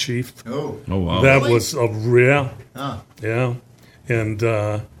played Big Chief. Oh wow. That was a yeah. And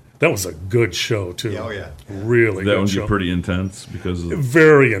that was a good show, too. Oh, yeah. Really that good show. That would be pretty intense because of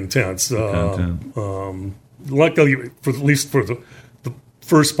very intense. content. Luckily, at least for the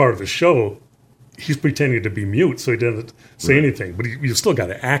first part of the show, he's pretending to be mute, so he doesn't say anything, but you still got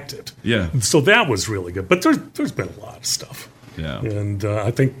to act it. Yeah. So that was really good. But there's been a lot of stuff. Yeah. And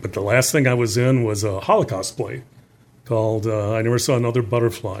I think, but the last thing I was in was a Holocaust play called I Never Saw Another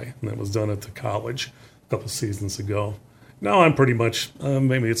Butterfly, and that was done at the college a couple seasons ago. Now I'm pretty much,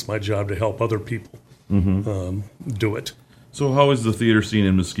 maybe it's my job to help other people do it. So how is the theater scene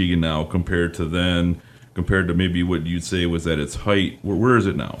in Muskegon now compared to then, compared to maybe what you'd say was at its height? Where is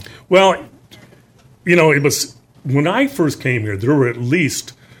it now? Well, it was, when I first came here, there were at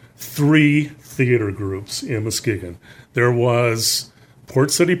least 3 theater groups in Muskegon. There was Port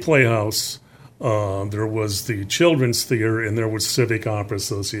City Playhouse, there was the Children's Theater, and there was Civic Opera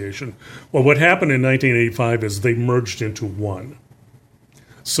Association. Well, what happened in 1985 is they merged into one.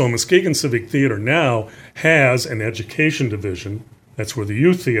 So Muskegon Civic Theater now has an education division. That's where the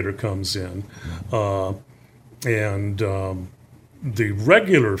youth theater comes in. And the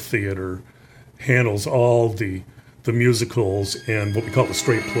regular theater handles all the musicals and what we call the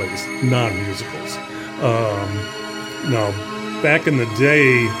straight plays, non-musicals. Now, back in the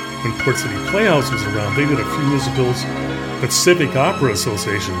day when Port City Playhouse was around, they did a few musicals, but Civic Opera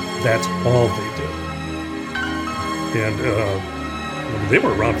Association, that's all they did. And they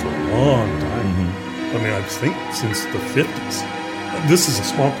were around for a long time. I think since the 50s. This is a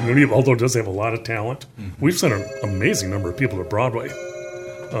small community, although it does have a lot of talent. We've sent an amazing number of people to Broadway.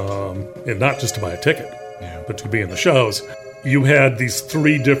 And not just to buy a ticket, but to be in the shows. You had these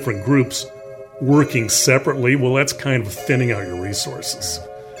 3 different groups working separately. Well, that's kind of thinning out your resources.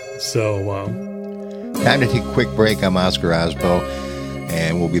 So, time to take a quick break. I'm Oscar Osbo,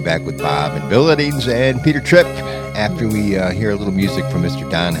 and we'll be back with Bob and Bill Iddings and Peter Tripp after we hear a little music from Mr.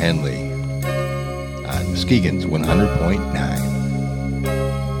 Don Henley on Muskegon's 100.9.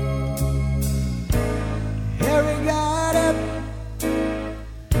 Harry got up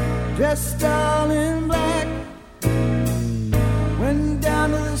dressed all in black, went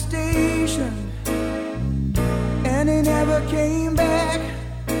down to the station, and he never came back.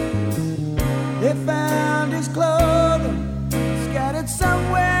 They found his clothing scattered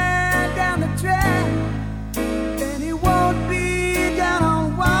somewhere down the track, and he won't be down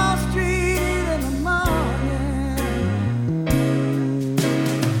on Wall Street in the morning.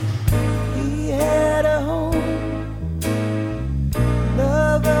 He had a home,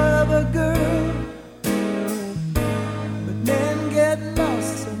 love of a girl, but men get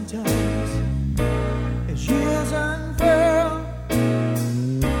lost sometimes as years unfurl.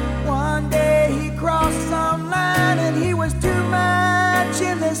 One day he crossed some line and he was too much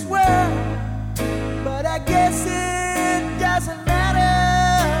in this world, but I guess it doesn't matter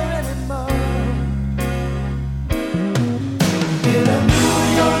anymore. In a New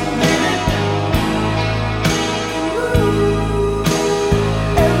York minute, ooh,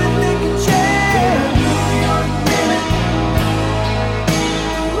 everything can change. In a New York minute,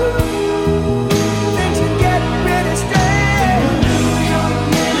 ooh, things can get pretty strange. In a New York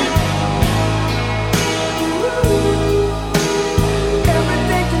minute, ooh,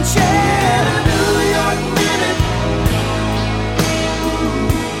 everything can change. In a New York minute.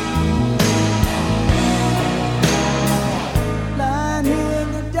 Lying here in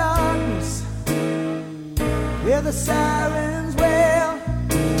the darkness, hear the sirens wail.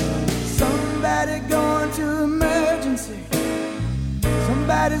 Somebody going to emergency,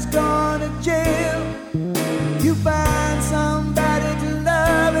 somebody's going to jail. You find somebody to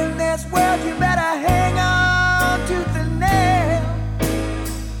love in this world, you better hang on tooth and nail.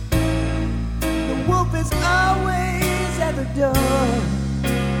 The wolf is always at the door.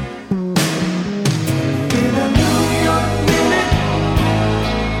 In a New York minute,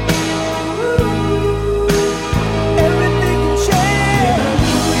 ooh, everything can change. In a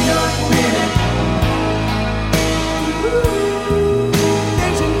New York minute, ooh,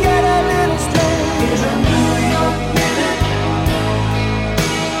 things can get a little strange. In a New York minute,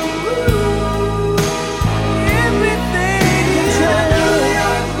 ooh, everything can change. In a New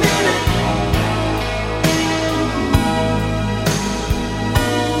York minute.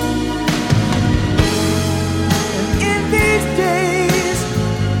 In these days,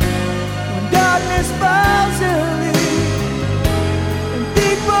 when darkness falls early and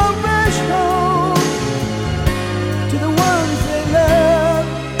people rush home to the ones they love,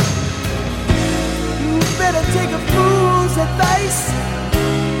 you better take a fool's advice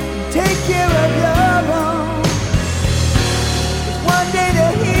and take care of your own. 'Cause one day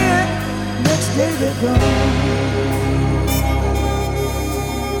they're here, next day they're gone.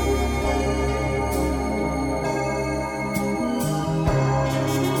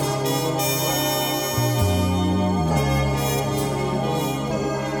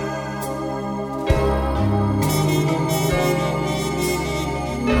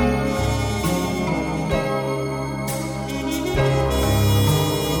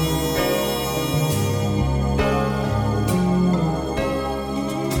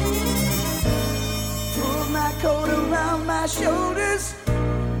 Pulled my coat around my shoulders,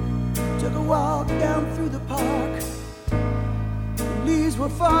 took a walk down through the park. The leaves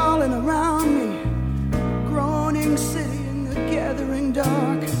were falling around me, groaning city in the gathering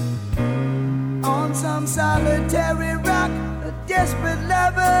dark. On some solitary rock, a desperate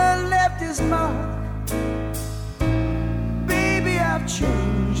lover left his mark. Baby, I've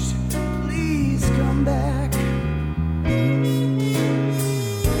changed, please come back.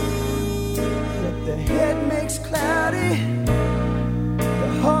 But the head makes cloudy,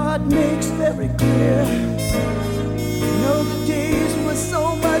 the heart makes very clear. You know the days were so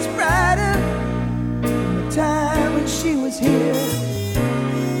much brighter the time when she was here.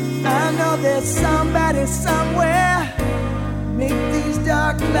 I know there's somebody somewhere, make these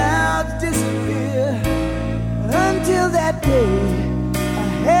dark clouds disappear. Until that day, I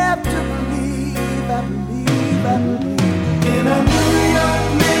have to believe, I believe, I believe. In a New York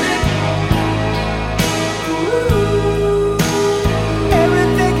minute, ooh,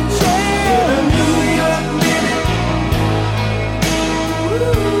 everything can change. In a New York minute,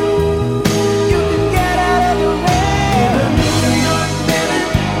 ooh, you can get out of the rain. In a New York minute,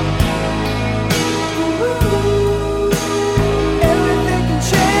 ooh, everything can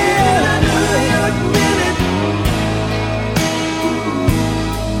change. In a New York minute, ooh,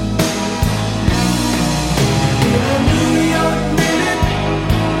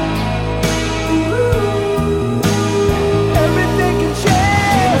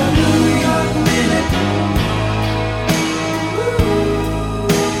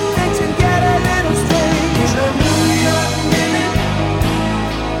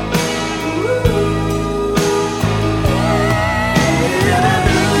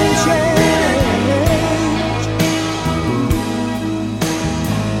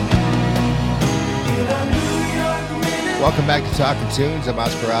 Welcome back to Talking Tunes. I'm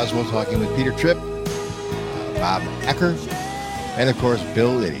Oscar Oswald talking with Peter Tripp, Bob Ecker, and of course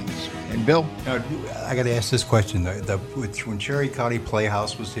Bill Iddings. And Bill? I got to ask this question. When Cherry County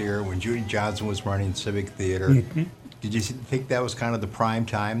Playhouse was here, when Judy Johnson was running Civic Theater, did you think that was kind of the prime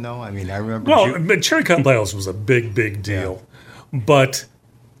time, though? I mean, I remember... Well, Cherry County Playhouse was a big, big deal. Yeah. But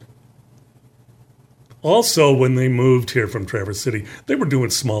also, when they moved here from Traverse City, they were doing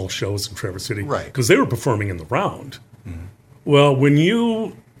small shows in Traverse City. Right. Because they were performing in the round. Well, when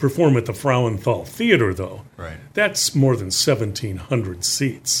you perform at the Frauenthal Theater, though, that's more than 1,700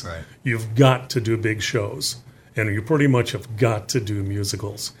 seats. Right. You've got to do big shows, and you pretty much have got to do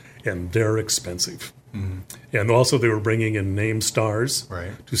musicals, and they're expensive. And also they were bringing in name stars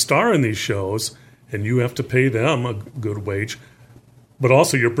to star in these shows, and you have to pay them a good wage. But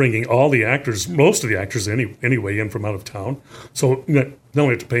also you're bringing all the actors, most of the actors anyway, in from out of town. So you not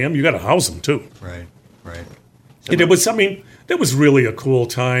only have to pay them, you got to house them too. Right. And it was really a cool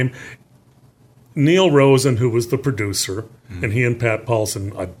time. Neil Rosen, who was the producer, and he and Pat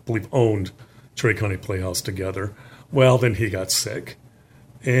Paulson, I believe, owned Cherry County Playhouse together. Well, then he got sick.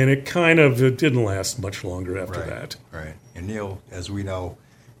 And it didn't last much longer after that. Right. And Neil, as we know,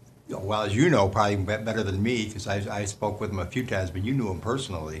 well, as you know, probably better than me, because I spoke with him a few times, but you knew him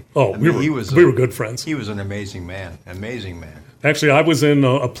personally. Oh, we were good friends. He was an amazing man. Actually, I was in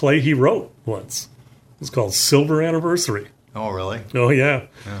a play he wrote once. It was called Silver Anniversary. Oh, really? Oh, yeah.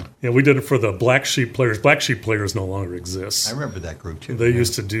 Yeah, we did it for the Black Sheep Players. Black Sheep Players no longer exists. I remember that group, too. They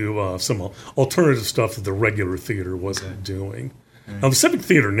used to do some alternative stuff that the regular theater wasn't doing. Now, the Civic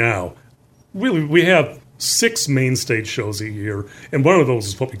Theater now, really, we have 6 main stage shows a year, and one of those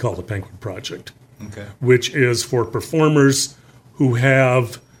is what we call the Penguin Project, which is for performers who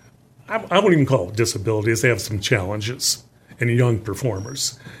have, I wouldn't even call it disabilities, they have some challenges, and young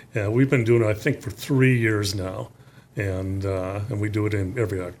performers. We've been doing it, I think, for 3 years now, and we do it in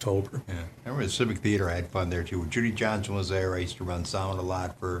every October. Yeah, I remember the Civic Theater, I had fun there, too. When Judy Johnson was there, I used to run sound a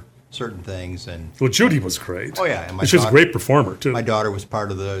lot for certain things. Well, Judy was great. Oh, yeah. And she's a great performer, too. My daughter was part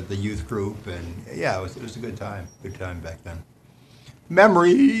of the youth group, and, yeah, it was a good time. Good time back then.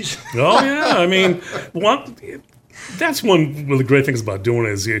 Memories! Oh, yeah. I mean, that's one of the great things about doing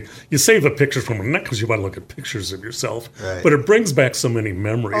it is you save the pictures from them, not because you want to look at pictures of yourself, but it brings back so many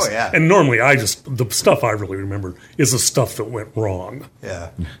memories. Oh, yeah. And normally the stuff I really remember is the stuff that went wrong. Yeah.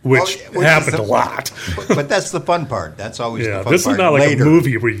 Which happened a lot. But that's the fun part. That's always the fun part. This is not like a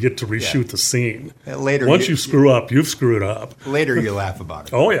movie where you get to reshoot the scene. Later, once you screw up, you've screwed up. Later you laugh about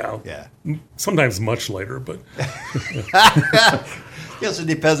it. Oh, yeah. Yeah. Sometimes much later, but... Yes, it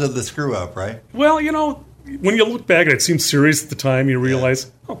depends on the screw up, right? Well, when you look back and it seems serious at the time, you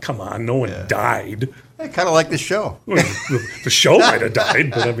realize, oh, come on, no one died. I kind of like the show. Well, the show might have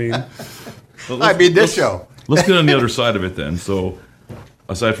died, but I mean... this show. Let's get on the other side of it then. So,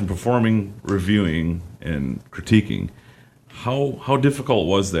 aside from performing, reviewing, and critiquing, how difficult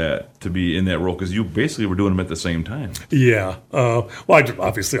was that to be in that role? Because you basically were doing them at the same time. Yeah.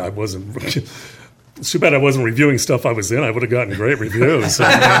 Obviously I wasn't... It's too bad I wasn't reviewing stuff I was in. I would have gotten great reviews.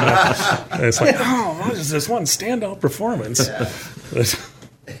 And it's like, what is this one standout performance?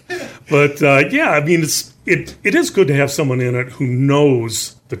 But I mean, it is good to have someone in it who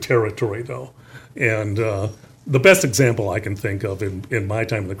knows the territory, though. And the best example I can think of in my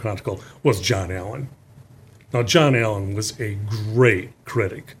time in the Chronicle was John Allen. Now, John Allen was a great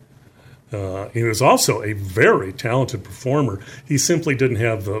critic. He was also a very talented performer. He simply didn't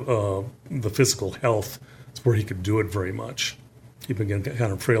have the physical health where he could do it very much. He'd been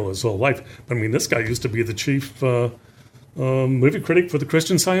kind of frail his whole life. But, I mean, this guy used to be the chief movie critic for the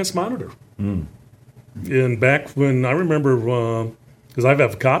Christian Science Monitor. And back when, I remember, because I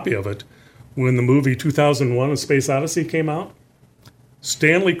have a copy of it, when the movie 2001: A Space Odyssey came out,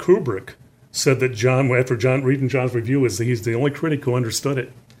 Stanley Kubrick said that after reading John's review, he's the only critic who understood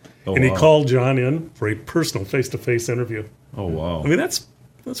it. Oh, and he called John in for a personal face-to-face interview. Oh, wow. I mean, that's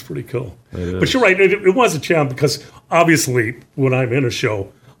pretty cool. But you're right, it was a challenge because obviously when I'm in a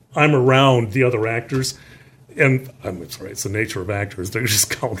show, I'm around the other actors. And I'm sorry, it's the nature of actors. They're just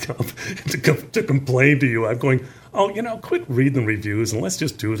calling up to complain to you. I'm going, quit reading the reviews and let's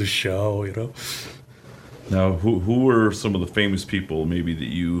just do the show, Now, who were some of the famous people maybe that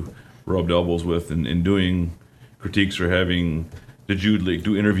you rubbed elbows with in doing critiques or having... Did you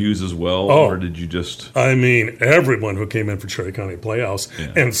do interviews as well, or did you just... I mean, everyone who came in for Cherry County Playhouse,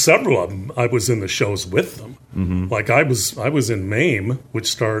 and several of them, I was in the shows with them. Mm-hmm. Like I was in MAME, which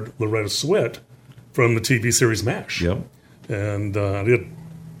starred Loretta Swit from the TV series MASH. Yep. And I did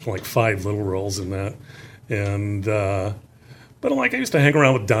like 5 little roles in that. And but I used to hang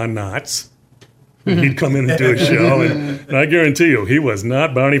around with Don Knotts. He'd come in and do a show, and I guarantee you, he was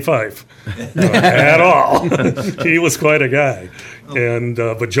not Barney Fife at all. He was quite a guy. And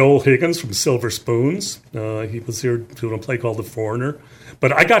but Joel Higgins from Silver Spoons, he was here doing a play called The Foreigner.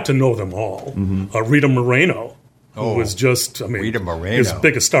 But I got to know them all. Rita Moreno, who was just, Rita Moreno, as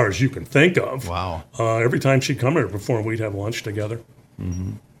big a star as you can think of. Wow. Every time she'd come here to perform, we'd have lunch together.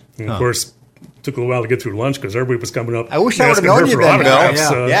 And of course, took a little while to get through lunch because everybody was coming up. I wish I would have known you then, Bill. I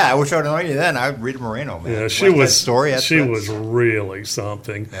wish I would have known you then. I'd Rita Moreno, man. Yeah, she was really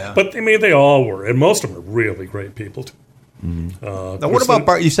something. Yeah. But they all were, and most of them are really great people too. Now, what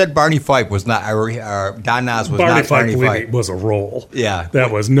about you said Barney Fife was not Don Knotts was Barney not Barney Fife was a role. Yeah,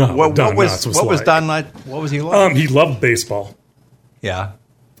 that was not what Don Knotts was. What was Don Knotts? What was he like? He loved baseball. Yeah.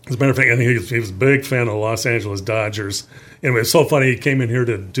 As a matter of fact, he was a big fan of the Los Angeles Dodgers. And it was so funny, he came in here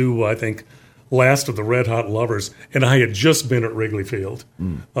to do, I think, Last of the Red Hot Lovers, and I had just been at Wrigley Field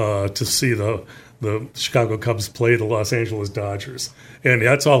to see the Chicago Cubs play the Los Angeles Dodgers. And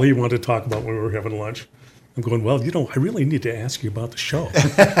that's all he wanted to talk about when we were having lunch. I'm going, well, I really need to ask you about the show.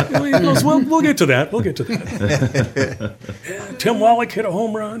 He goes, well, we'll get to that. Yeah, Tim Wallach hit a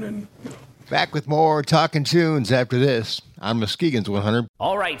home run. And back with more Talking Tunes after this on Muskegon's 100.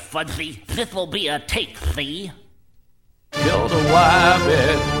 All right, Fudzy, this will be a take, see? Kill the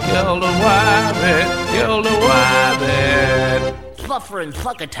wabbit, kill the wabbit, kill the wabbit. Suffer and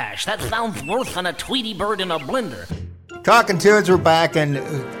succotash, that sounds worse than a Tweety bird in a blender. Talking Tunes, we're back, and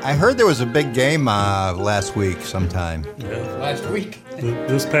I heard there was a big game last week sometime. Yeah. Last week?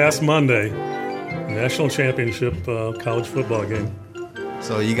 This past Monday, National Championship college football game.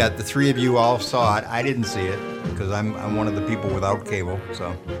 So you got the three of you all saw it. I didn't see it because I'm one of the people without cable.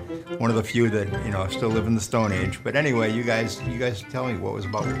 So one of the few that still live in the Stone Age. But anyway, you guys tell me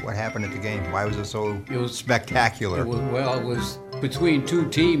what happened at the game. Why was it so spectacular? It was between two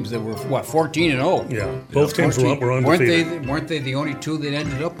teams that were 14-0. Yeah, both teams were undefeated. Weren't they the only two that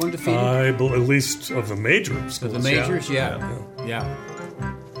ended up undefeated? At least of the major schools. Of the majors, yeah.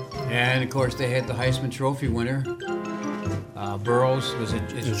 And of course they had the Heisman Trophy winner. Burrows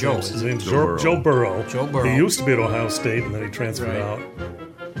is Joe. His name's Joe Burrow. Joe Burrow. He used to be at Ohio State, and then he transferred out.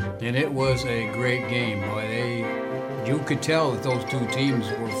 And it was a great game. Boy, you could tell that those two teams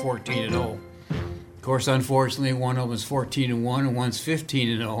were 14-0. Of course, unfortunately, one of them is 14-1 and one's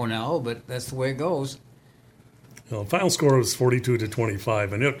 15-0 now. But that's the way it goes. Well, final score was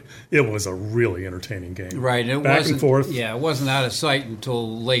 42-25, and it was a really entertaining game. Right, it back and forth. Yeah, it wasn't out of sight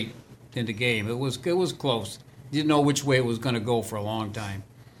until late in the game. It was close. Didn't know which way it was going to go for a long time.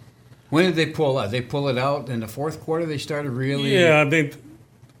 When did they pull out? They pull it out in the fourth quarter. They started really. Yeah,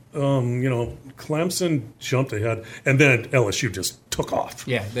 Clemson jumped ahead, and then LSU just took off.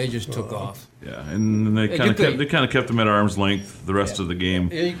 Yeah, they just took off. Yeah, and they kind of kept them at arm's length the rest of the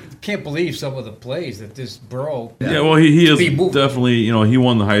game. You can't believe some of the plays that this Burrow. Yeah, well, he is definitely. He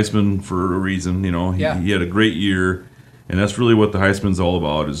won the Heisman for a reason. He had a great year. And that's really what the Heisman's all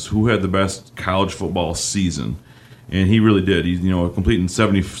about, is who had the best college football season. And he really did. He's, completing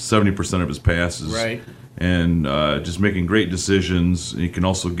 70% of his passes. Right. And just making great decisions. He can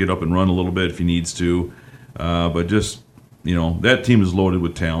also get up and run a little bit if he needs to. But just, that team is loaded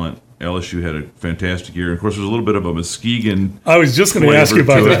with talent. LSU had a fantastic year. Of course, there's a little bit of a Muskegon. I was just going to ask you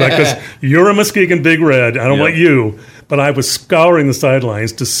about that because you're a Muskegon Big Red. I don't know about you, but I was scouring the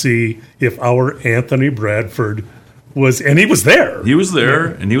sidelines to see if our Anthony Bradford and he was there. He was there,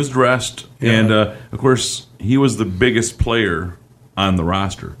 and he was dressed. Yeah. And, of course, he was the biggest player on the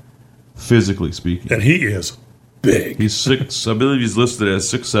roster, physically speaking. And he is big. He's I believe he's listed as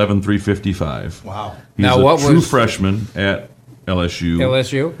 6'7", 355. Wow. He's a true freshman at LSU.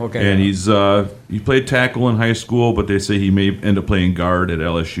 LSU? Okay. And he played tackle in high school, but they say he may end up playing guard at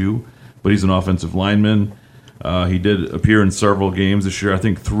LSU. But he's an offensive lineman. He did appear in several games this year. I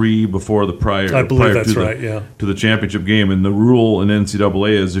think 3 before the prior. I believe that's right. Yeah. To the championship game, and the rule in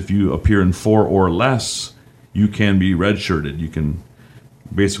NCAA is if you appear in 4 or less, you can be redshirted. You can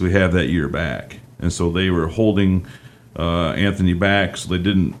basically have that year back. And so they were holding Anthony back, so they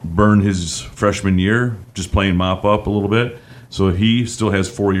didn't burn his freshman year, just playing mop up a little bit. So he still has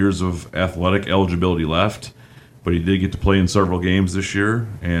 4 years of athletic eligibility left, but he did get to play in several games this year,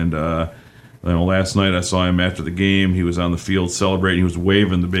 and. Last night I saw him after the game. He was on the field celebrating. He was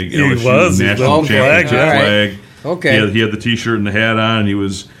waving the big LSU national championship flag. Okay. He had the T-shirt and the hat on, and he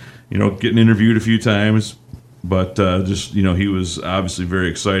was, getting interviewed a few times. But he was obviously very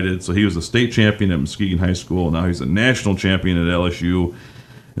excited. So he was a state champion at Muskegon High School. Now he's a national champion at LSU.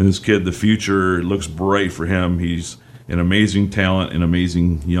 And this kid, the future looks bright for him. He's an amazing talent, an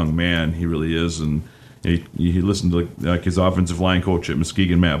amazing young man. He really is. And He listened to like his offensive line coach at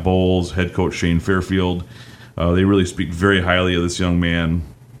Muskegon, Matt Bowles, head coach Shane Fairfield. They really speak very highly of this young man.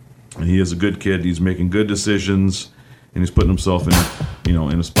 And he is a good kid. He's making good decisions, and he's putting himself in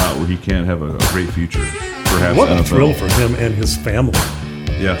a spot where he can have a great future. Perhaps what NFL. a thrill for him and his family.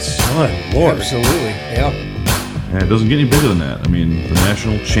 Yes. My Lord. Absolutely. Yeah. And it doesn't get any bigger than that. I mean, the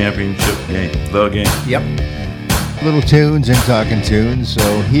national championship game, the game. Yep. Little tunes and talking tunes.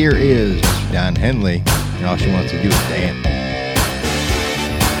 So here is Mr. Don Henley, and all she wants to do is dance.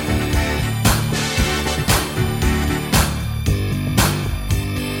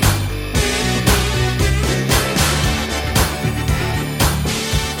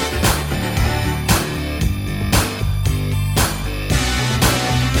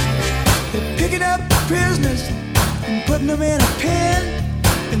 Picking up prisoners and putting them in a pen,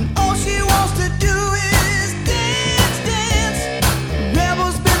 and all she wants to do is dance, dance.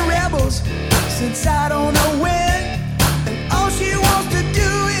 Rebels been rebels since I don't know when, and all she wants to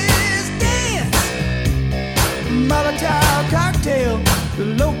do is dance. Molotov cocktail, the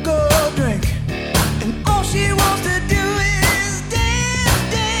local drink, and all she wants to do is dance,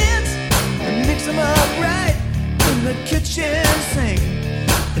 dance, and mix them up right in the kitchen sink.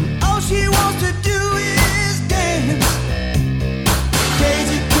 All she wants to do is dance.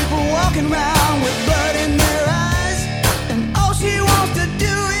 Crazy people walking around with blood in their eyes, and all she wants to do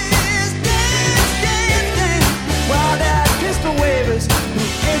is dance, dance, dance. Wild-eyed pistol wavers who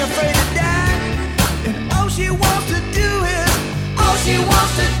ain't afraid to die, and all she wants to do is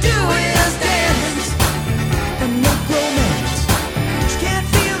dance and make romance. She can't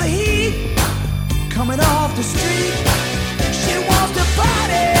feel the heat coming off the street. She wants to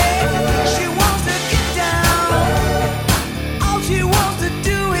party. She wants to get down. All she wants to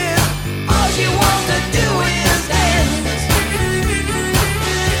do is dance.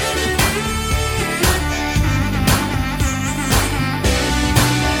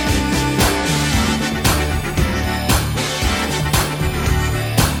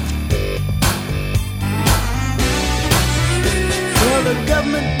 Well, the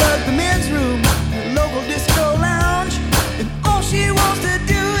government bugged the men's room, the local disco lounge, and all she wants to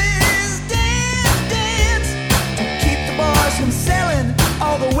do is dance, dance, to keep the boys from selling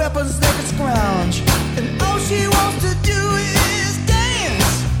all the weapons they could scrounge. And all she wants to do is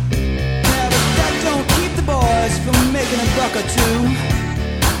dance. Now that don't keep the boys from making a buck or two.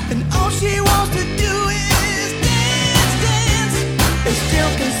 And all she wants to do is dance, dance. They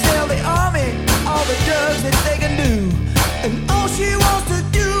still can sell the army all the drugs that they can do. And all she wants to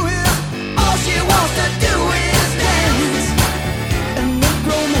do is dance and make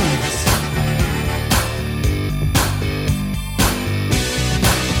romance.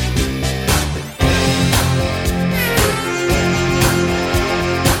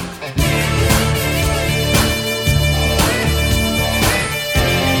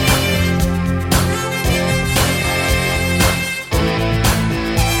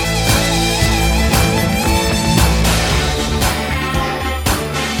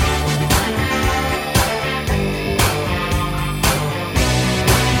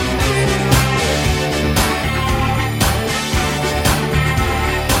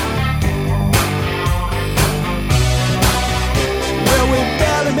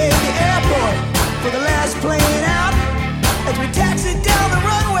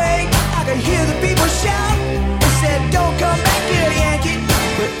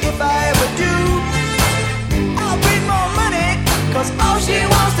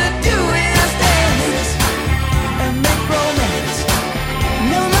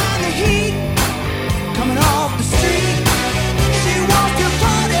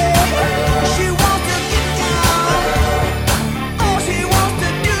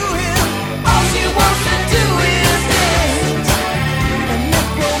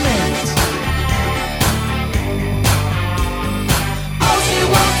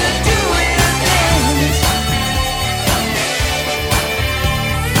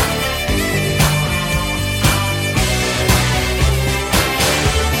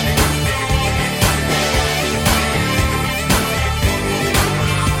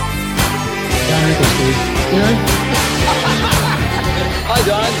 Hi,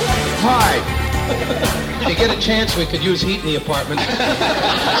 Don. Hi. If you get a chance, we could use heat in the apartment.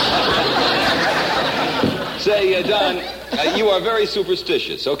 Say, Don, you are very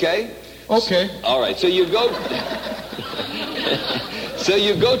superstitious, okay? Okay. All right, so you go... So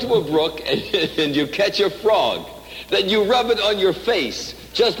you go to a brook and you catch a frog. Then you rub it on your face.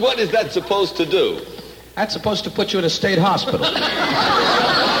 Just what is that supposed to do? That's supposed to put you in a state hospital.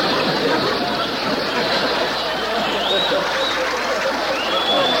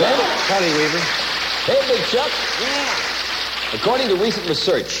 Howdy, Weaver. Hey, Big Chuck. Yeah. According to recent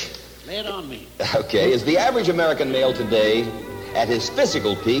research, Lay it on me. okay, is the average American male today at his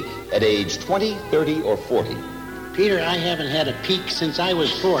physical peak at age 20, 30, or 40? Peter, I haven't had a peak since I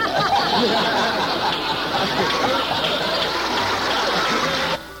was 40.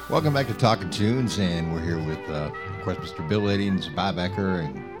 Welcome back to Talking Tunes, and we're here with, of course, Mr. Bill Iddings, Bob Ecker,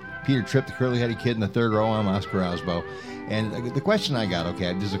 and Peter Tripp, the curly-headed kid in the third row. I'm Oscar Osbo. And the question I got,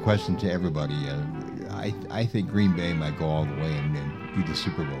 okay, this is a question to everybody. I think Green Bay might go all the way and do the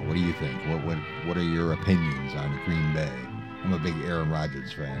Super Bowl. What do you think? What are your opinions on Green Bay? I'm a big Aaron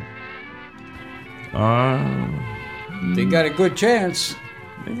Rodgers fan. They got a good chance.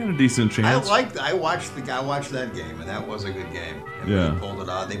 They got a decent chance. I watched that game, and that was a good game. And Yeah.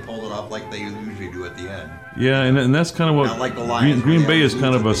 they pulled it off like they usually do at the end. Yeah, and that's kind of what Not like the Lions, Green where Bay they is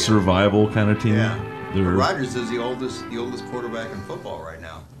kind of a lose at the end. survival kind of team. Yeah. They're- But Rodgers is the oldest quarterback in football right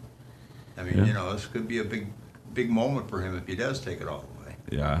now. I mean, Yeah. this could be a big moment for him if he does take it all the way.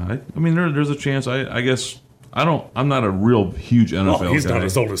 Yeah, I mean, there's a chance. I guess I'm not a real huge NFL guy. Well, he's not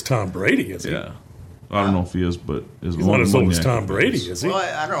as old as Tom Brady, is he? Yeah. I don't know if he is, but He's not as old as Tom Brady, is he? Well,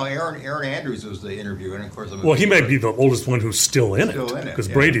 I don't know. Aaron Andrews was the interviewer, and of course, Well, he may be the oldest one who's still in Still in it it, because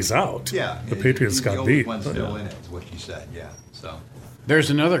yeah. Brady's out. Yeah, the Patriots he's got the beat. oldest one still in it, is what she said. Yeah, so There's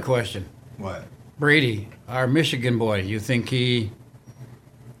another question. What? Brady, our Michigan boy, you think he...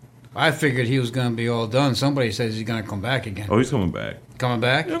 I figured he was going to be all done. Somebody says he's going to come back again. Oh, he's coming back. Coming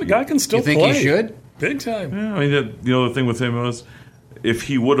back? Yeah, the guy can still You think play. he should? Big time. Yeah, I mean, the thing with him was, if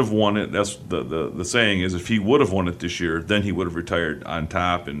he would have won it, that's the saying is, if he would have won it this year, then he would have retired on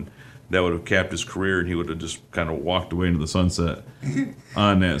top, and that would have capped his career, and he would have just kind of walked away into the sunset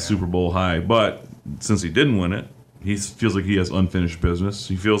on that Super Bowl high. But since he didn't win it, he feels like he has unfinished business.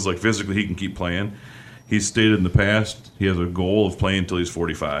 He feels like physically he can keep playing. He's stated in the past he has a goal of playing until he's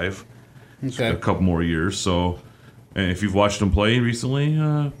 45. Okay. A couple more years. So, and if you've watched him play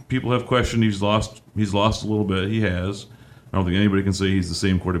recently, people have questioned he's lost a little bit. He has. I don't think anybody can say he's the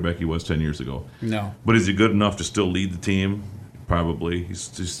same quarterback he was 10 years ago. No. But is he good enough to still lead the team? Probably.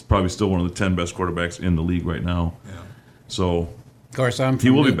 He's probably still one of the 10 best quarterbacks in the league right now. Yeah. So, Of course, he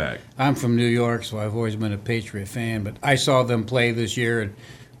will be back. I'm from New York, so I've always been a Patriot fan. But I saw them play this year, and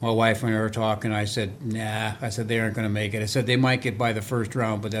my wife and I were talking. I said, nah. I said, they aren't going to make it. I said, they might get by the first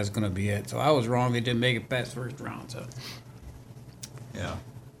round, but that's going to be it. So I was wrong. They didn't make it past first round. So. Yeah.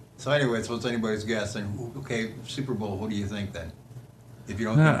 So anyway, so it's anybody's guess. And okay, Super Bowl. Who do you think then? If you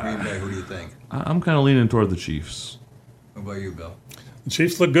don't think Green Bay, who do you think? I'm kind of leaning toward the Chiefs. What about you, Bill? The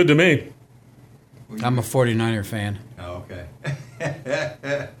Chiefs look good to me. I'm a 49er fan. Oh, okay.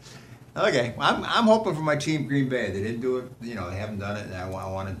 Okay, well, I'm hoping for my team, Green Bay. They didn't do it, they haven't done it, and I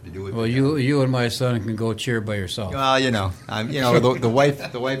wanted to do it. Well, you and my son can go cheer by yourself. Well, the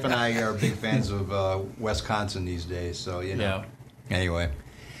wife and I are big fans of Wisconsin these days. So Yeah. Anyway,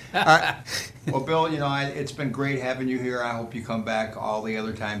 all right. Well, Bill, it's been great having you here. I hope you come back all the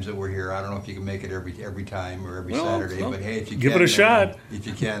other times that we're here. I don't know if you can make it every time or every Saturday, but hey, if you give can, it a shot. If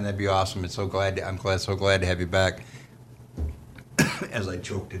you can, that'd be awesome. I'm so glad to have you back. As I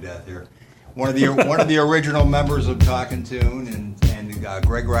choke to death here, one of the original members of Talkin' Tune, and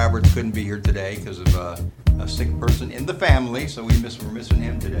Greg Roberts couldn't be here today because of a sick person in the family, so we're missing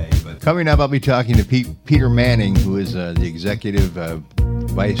him today. But Coming up, I'll be talking to Peter Manning, who is the executive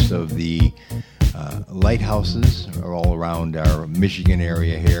vice of the lighthouses all around our Michigan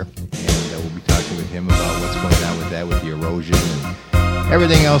area here, and we'll be talking with him about what's going on with that, with the erosion and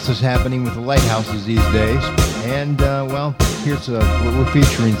everything else that's happening with the lighthouses these days. And we're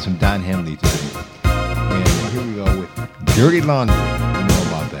featuring some Don Henley tonight. And here we go with Dirty Laundry. You know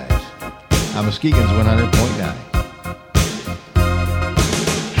about that. I'm Muskegon's 100.9.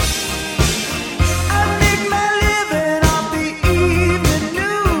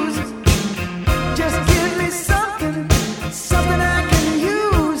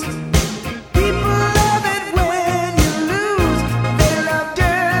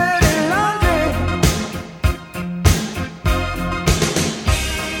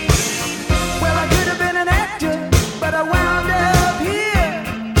 But I wound up here.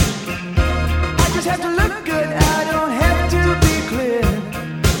 I just have to look good.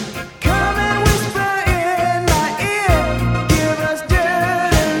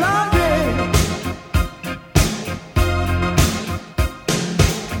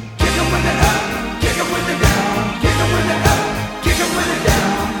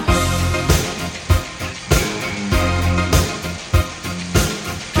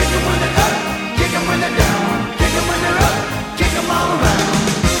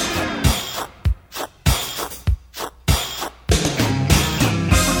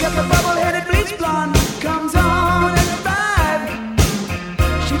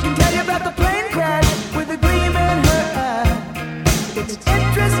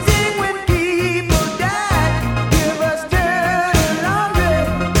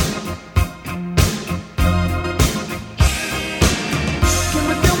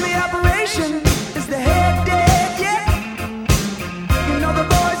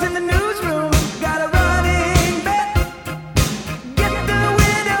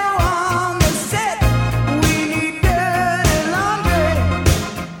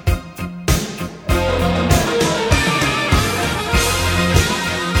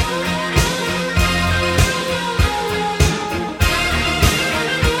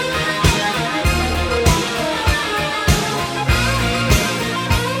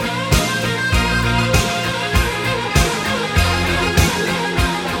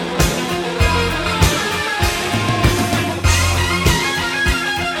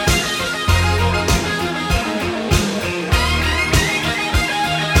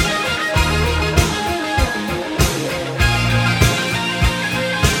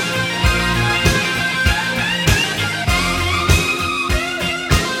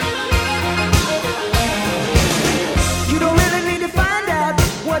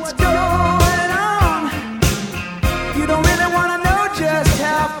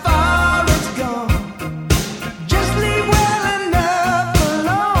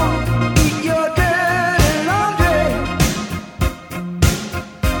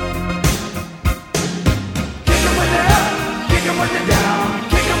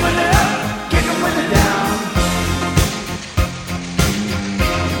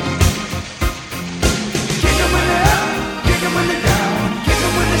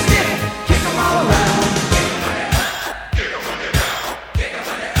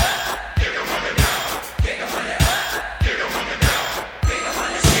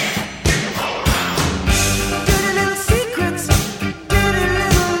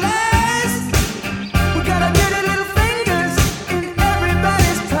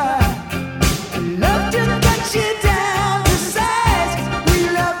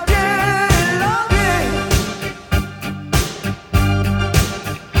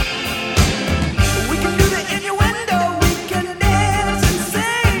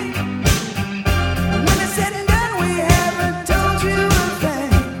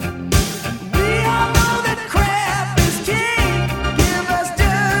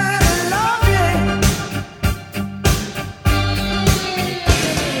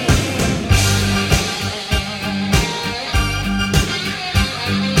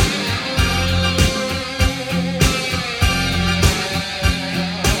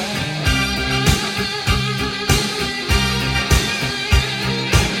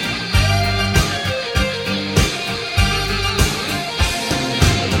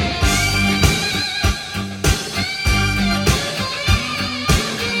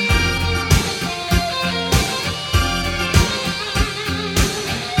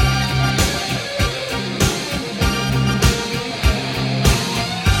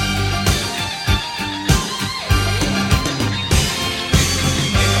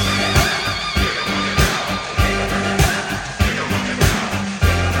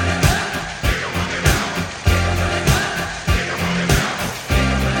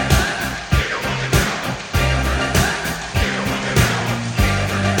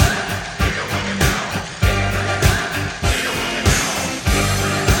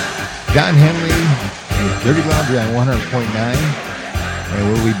 Don Henley, Dirty Laundry on 100.9. And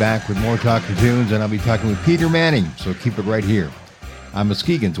we'll be back with more Talking Tunes, and I'll be talking with Peter Manning. So keep it right here on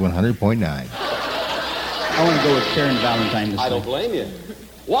Muskegon's 100.9. I want to go with Karen Valentine this I don't blame you.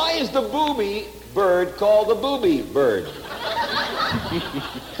 Why is the booby bird called the booby bird?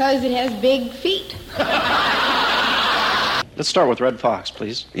 Because it has big feet. Let's start with Red Fox,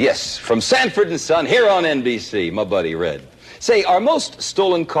 please. Yes, from Sanford and Son, here on NBC, my buddy Red. Say, are most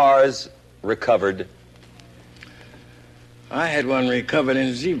stolen cars recovered? I had one recovered in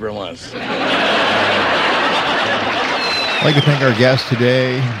a zebra once. I'd like to thank our guests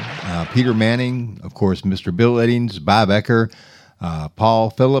today, Peter Manning, of course, Mr. Bill Iddings, Bob Ecker, Paul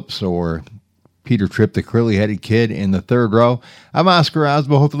Phillips, or Peter Tripp, the curly-headed kid in the third row. I'm Oscar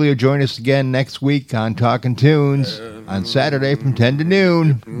Osbo. Hopefully you'll join us again next week on Talking Tunes on Saturday from 10 to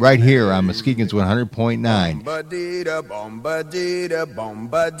noon, right here on Muskegon's 100.9.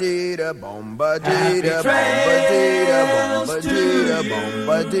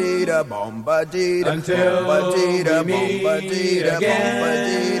 Until we meet again.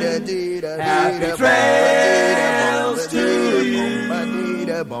 Happy trails to you.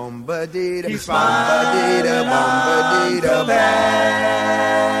 He's fine man.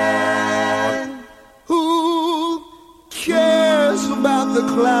 Who cares about the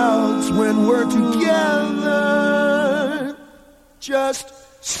clouds when we're together? Just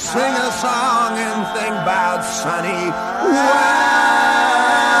sing a song and think about sunny weather.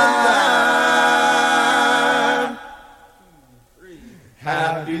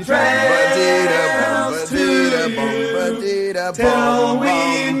 Happy trails to you. Till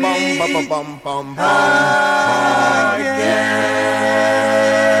we meet again.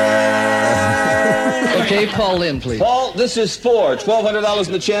 Okay, Paul Lynn, please. Paul, this is for $1,200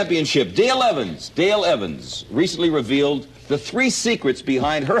 in the championship. Dale Evans recently revealed the 3 secrets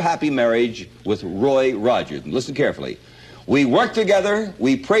behind her happy marriage with Roy Rogers. And listen carefully. We work together,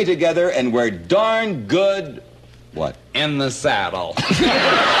 we pray together, and we're darn good, what? In the saddle.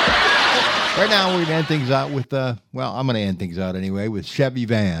 Right now, we're going to end things out with, I'm going to end things out anyway with Chevy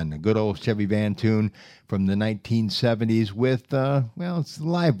Van, a good old Chevy Van tune from the 1970s with, it's the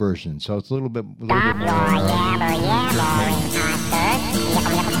live version, so it's a little bit more.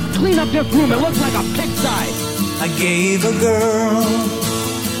 Clean up this room, it looks like a pigsty. I gave a girl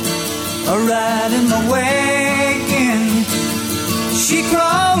a ride in the wagon. She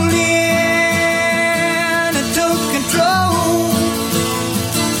crawled in and took control.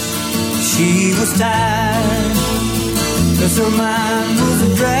 She was tired, 'cause her mind was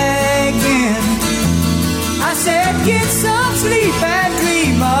a-dragging. I said, get some sleep and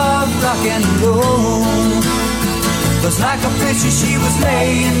dream of rock and roll. 'Cause like a princess she was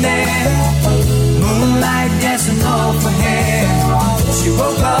laying there, moonlight dancing off her hair. She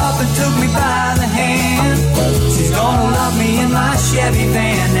woke up and took me by the hand. She's gonna love me in my Chevy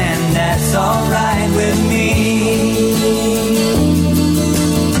van, and that's alright with me.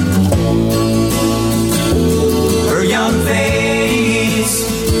 Her young face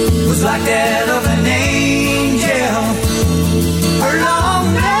was like that of an angel. Her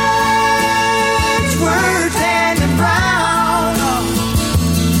long legs were tan and brown.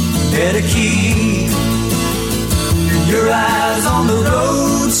 Better keep your eyes on the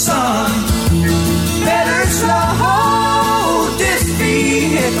road, son. Better slow this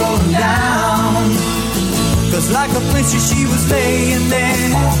vehicle down. 'Cause like a princess she was laying there,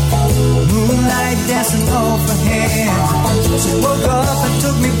 moonlight dancing off her hair. She woke up and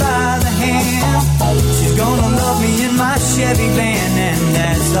took me by the hand. She's gonna love me in my Chevy van, and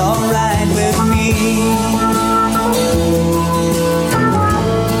that's alright with me.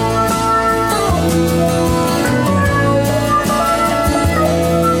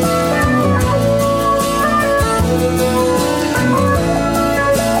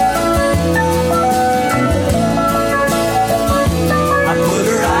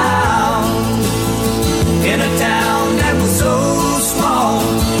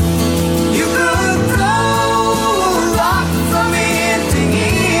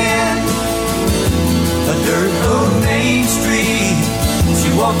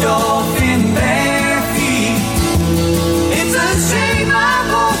 Walked off in bare feet. It's a shame I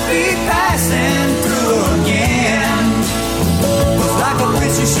won't be passing through again. 'Cause like a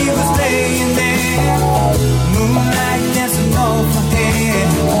princess she was laying there, moonlight dancing off my head.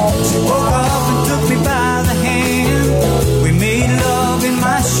 She woke up and took me by the hand. We made love in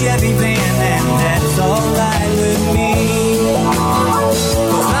my Chevy van, and that's alright with me.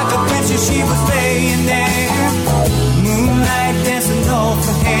 'Cause like a princess she was laying there, moonlight dancing off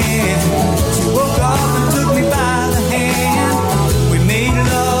her head.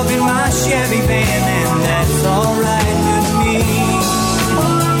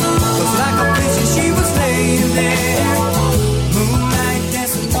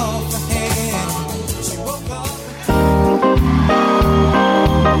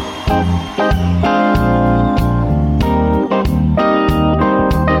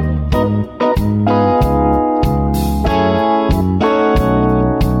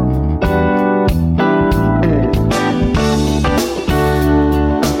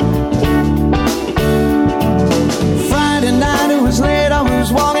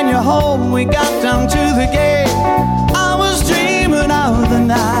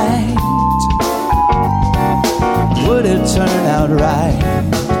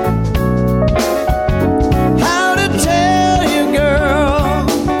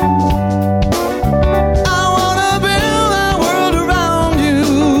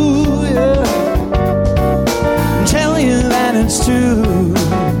 it's true.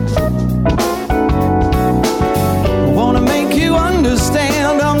 I wanna make you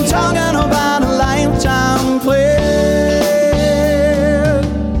understand I'm talking about a lifetime plan.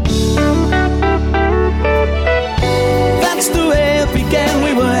 That's the way it began.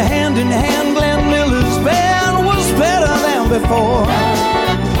 We were hand in hand. Glenn Miller's band was better than before.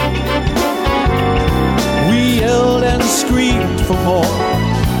 We yelled and screamed for more.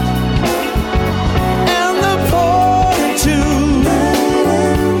 And the 42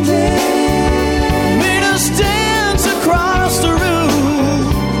 made us dance across the room.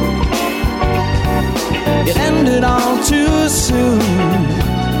 It ended all too soon.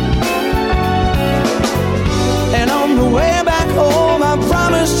 And on the way back home, I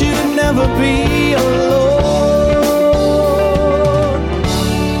promised you'd never be alone.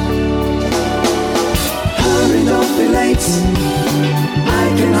 Hurry, don't be late. I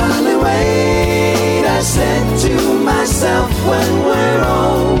can hardly wait. I said to myself when we're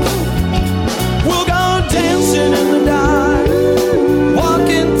old, we'll go dancing in the dark,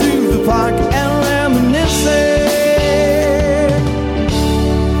 walking through the park and reminiscing.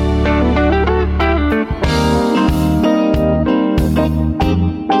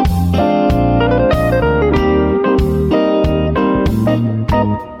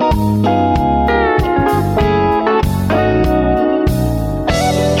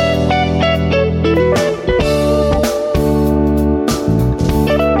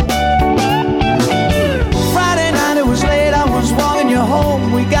 Friday night it was late, I was walking you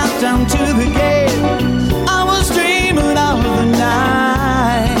home. We got down to the gate. I was dreaming of the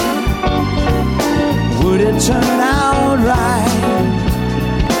night. Would it turn out right?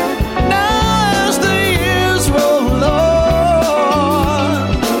 Now as the years roll on,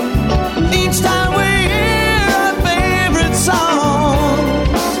 each time we hear our favorite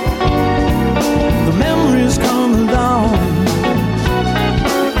songs, the memories come along.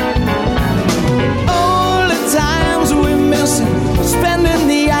 All the times we're missing, spending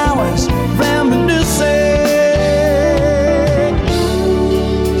the hours reminiscing.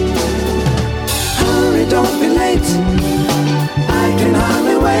 Hurry, don't be late. I can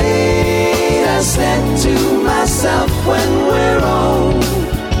hardly wait. I said to myself when we're old,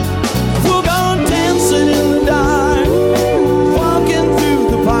 we'll go dancing in the dark, walking through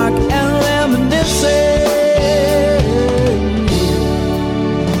the park and reminiscing.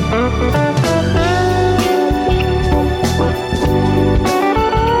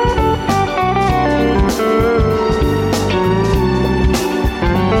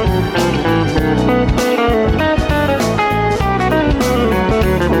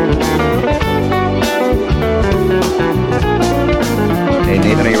 Hey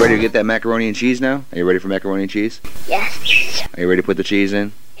Nathan, are you ready to get that macaroni and cheese now? Are you ready for macaroni and cheese? Yes. Are you ready to put the cheese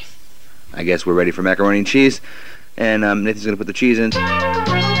in? I guess we're ready for macaroni and cheese. And Nathan's going to put the cheese in.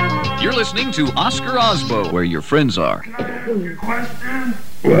 You're listening to Oscar Osbo, where your friends are. Your question?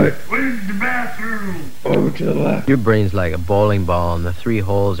 What? Where's the bathroom? Over to the left. Your brain's like a bowling ball, and the 3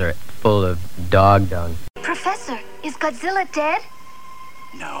 holes are full of dog dung. Professor, is Godzilla dead?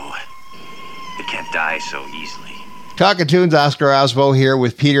 No. It can't die so easily. Talking Tunes, Oscar Osbo here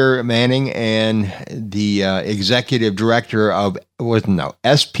with Peter Manning and the executive director of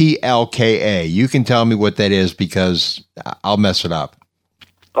SPLKA. You can tell me what that is because I'll mess it up.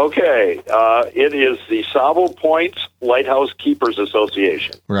 Okay, it is the Sable Point Lighthouse Keepers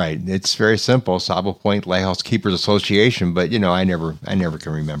Association. Right, it's very simple, Sable Point Lighthouse Keepers Association. But I never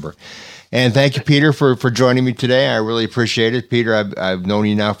can remember. And thank you, Peter, for joining me today. I really appreciate it, Peter. I've known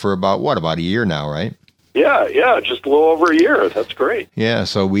you now for about a year now, right? Yeah, just a little over a year. That's great. Yeah,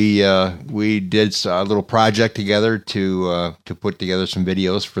 so we did a little project together to put together some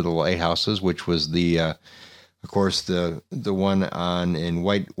videos for the lighthouses, which was of course the one in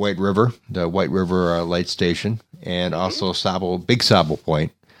White River, the White River light station, and also Big Sable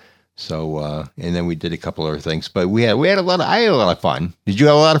Point. So and then we did a couple other things, but I had a lot of fun. Did you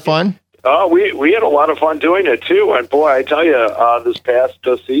have a lot of fun? We had a lot of fun doing it too, and boy, I tell you, this past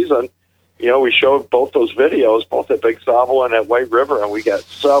season, we showed both those videos, both at Big Sable and at White River, and we got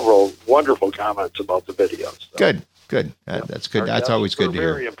several wonderful comments about the videos. So. Good. That's good. That's always good to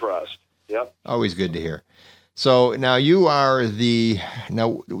hear. Very impressed. Yep. Always good to hear. So now you are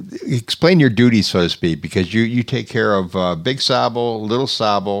explain your duties, so to speak, because you take care of Big Sable, Little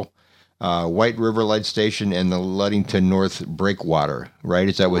Sable, White River Light Station, and the Ludington North Breakwater, right?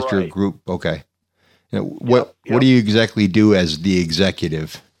 Is that what your group? Okay. Now, what do you exactly do as the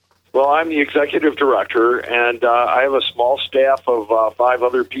executive? Well, I'm the executive director, and I have a small staff of 5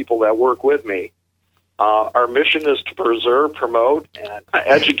 other people that work with me. Our mission is to preserve, promote, and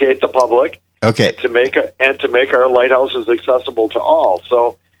educate the public Okay. To make our lighthouses accessible to all.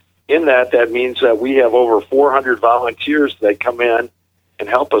 So, in that means that we have over 400 volunteers that come in and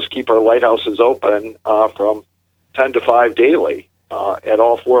help us keep our lighthouses open from 10 to 5 daily at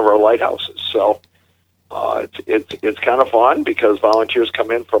all 4 of our lighthouses. So it's kind of fun because volunteers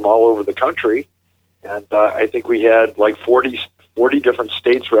come in from all over the country, and I think we had like 40 different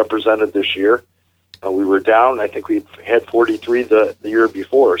states represented this year. We were down. I think we had 43 the year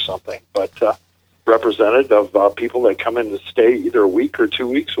before or something, but represented of people that come in to stay either a week or 2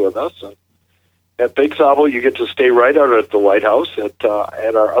 weeks with us. And at Big Sable, you get to stay right out at the lighthouse. At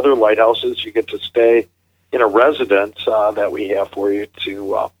our other lighthouses, you get to stay in a residence that we have for you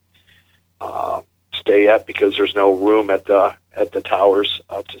to stay at because there's no room at the towers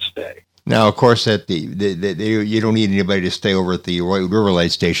to stay. Now, of course, at you don't need anybody to stay over at the White River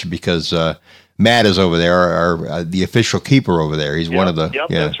Light Station because Matt is over there, the official keeper over there. He's one of the. Yep,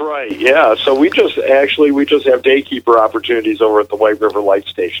 that's right. Yeah, so we just have day keeper opportunities over at the White River Light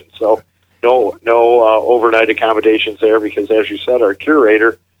Station. So no overnight accommodations there because, as you said, our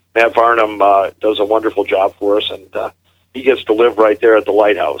curator Matt Varnum does a wonderful job for us, and he gets to live right there at the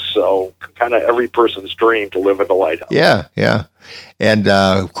lighthouse. So kind of every person's dream to live at the lighthouse. Yeah, yeah. And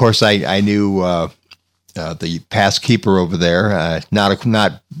of course, I knew the past keeper over there,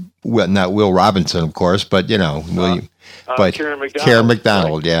 not Will Robinson, of course, but William. But Karen McDonald. Karen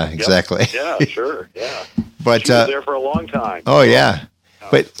McDonald, yeah, exactly. Yeah, sure, yeah. But she was there for a long time. Oh yeah.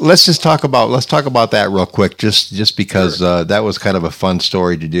 But let's talk about that real quick, just because that was kind of a fun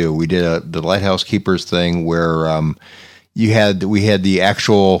story to do. We did the Lighthouse Keepers thing where we had the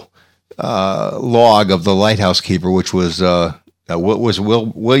actual log of the lighthouse keeper, which was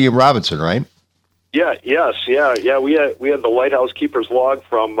William Robinson, right? Yeah. Yes. Yeah. We had the lighthouse keeper's log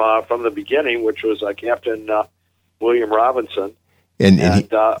from the beginning, which was Captain William Robinson,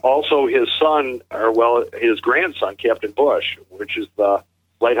 and also his son, his grandson, Captain Bush, which is the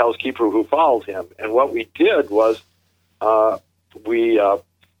lighthouse keeper who followed him. And what we did was we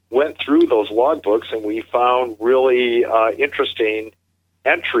went through those logbooks and we found really interesting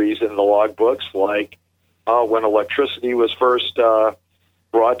entries in the logbooks, like when electricity was first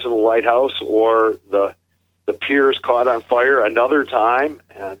brought to the lighthouse, or the piers caught on fire another time.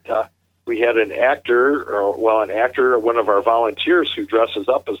 And we had an actor, one of our volunteers who dresses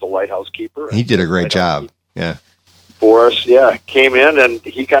up as the lighthouse keeper. He did a great job. Yeah. For us, yeah, came in and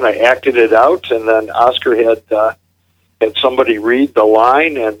he kind of acted it out, and then Oscar had somebody read the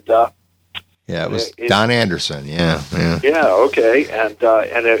line, and it was Don Anderson, yeah, okay, and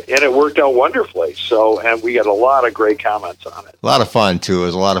it worked out wonderfully. So, and we got a lot of great comments on it. A lot of fun too. It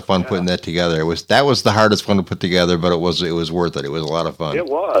was a lot of fun putting that together. That was the hardest one to put together, but it was worth it. It was a lot of fun. It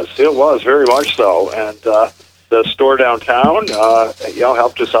was very much so, and the store downtown,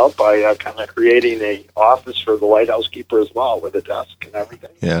 helped us out by kind of creating a office for the lighthouse keeper as well, with a desk and everything.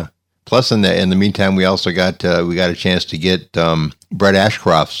 Yeah. Plus, in the meantime, we also got a chance to get Brett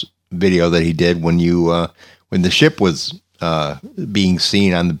Ashcroft's video that he did when the ship was being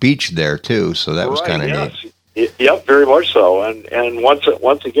seen on the beach there too. So that was kind of neat. Yep, very much so. And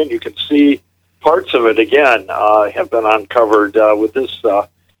once again, you can see parts of it again have been uncovered with this.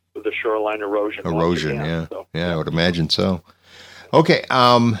 With the shoreline erosion. Yeah. So. Yeah, I would imagine so. Okay.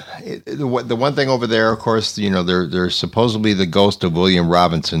 The one thing over there, of course, there's supposedly the ghost of William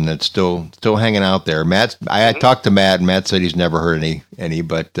Robinson that's still hanging out there. I had talked to Matt, and Matt said he's never heard any,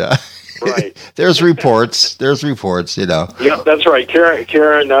 but right. There's reports. Yeah, that's right.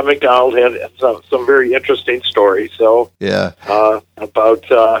 Karen McDonald had some very interesting stories. So yeah,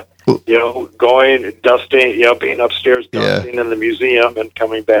 about. Going, dusting, being upstairs, dusting in the museum and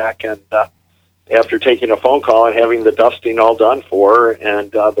coming back, and after taking a phone call and having the dusting all done for her,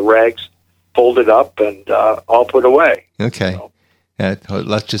 and the rags folded up and all put away. Okay. So.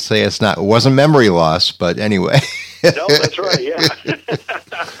 Let's just say it wasn't memory loss, but anyway. No, that's right, yeah.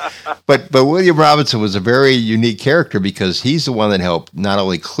 But William Robinson was a very unique character because he's the one that helped not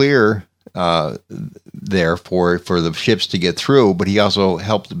only clear there for the ships to get through, but he also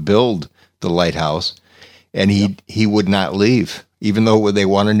helped build the lighthouse, and he would not leave. Even though they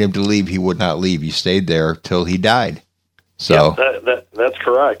wanted him to leave, he would not leave. He stayed there till he died. So that's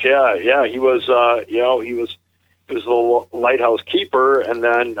correct. Yeah. He was he was the lighthouse keeper, and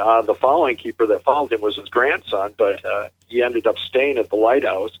then the following keeper that followed him was his grandson, but he ended up staying at the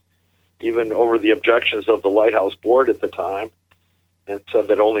lighthouse, even over the objections of the lighthouse board at the time. And said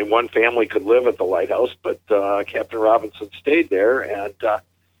that only one family could live at the lighthouse, but Captain Robinson stayed there, and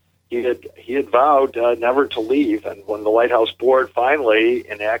he had vowed never to leave. And when the lighthouse board finally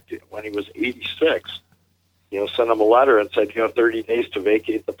enacted, when he was 86, sent him a letter and said, you have 30 days to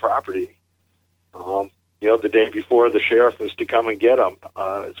vacate the property. The day before the sheriff was to come and get him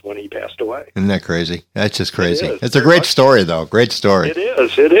is when he passed away. Isn't that crazy? That's just crazy. It is. It's a great story, though. Great story. It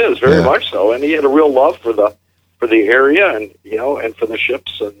is very much so. And he had a real love for the area and and for the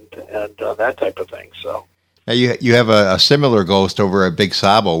ships and that type of thing. So now you have a similar ghost over at Big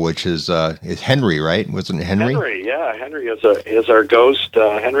Sabo, which is Henry, right? Wasn't it Henry? Henry, yeah, Henry is our ghost.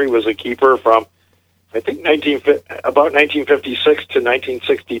 Henry was a keeper from I think about 1956 to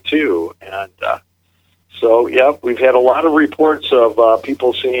 1962, and so yeah, we've had a lot of reports of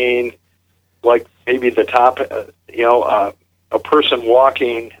people seeing like maybe the top, a person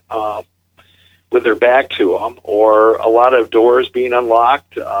walking with their back to them, or a lot of doors being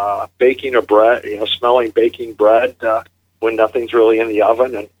unlocked, baking a bread, smelling baking bread when nothing's really in the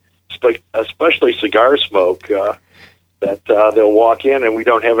oven, and especially cigar smoke. That they'll walk in and we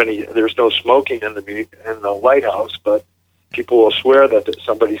don't have any. There's no smoking in the lighthouse, but people will swear that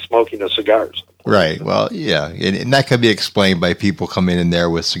somebody's smoking a cigar. Right. Well, yeah, and that can be explained by people coming in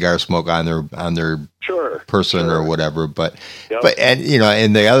there with cigar smoke on their person or whatever. But and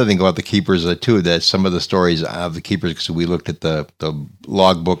and the other thing about the keepers too, that some of the stories of the keepers, because we looked at the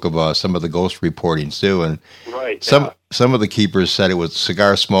logbook of some of the ghost reportings too, and some of the keepers said it was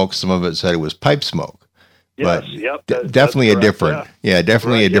cigar smoke, some of it said it was pipe smoke. But definitely a different,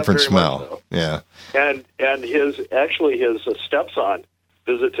 definitely a different smell. So. Yeah. And his stepson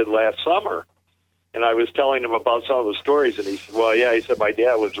visited last summer, and I was telling him about some of the stories, and he said, "Well, yeah," he said, "my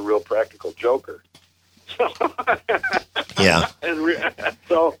dad was a real practical joker." So, yeah. And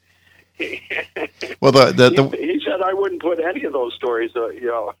so, well, he said I wouldn't put any of those stories.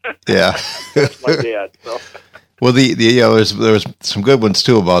 Yeah. That's my dad. So. Well, there was some good ones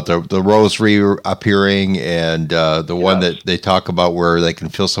too about the rosary appearing, and the one that they talk about where they can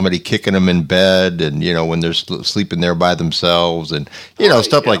feel somebody kicking them in bed, and when they're sleeping there by themselves, and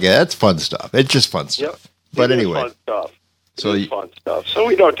stuff like that. That's fun stuff. It's just fun stuff. Yep. But anyway, fun stuff. Fun stuff. So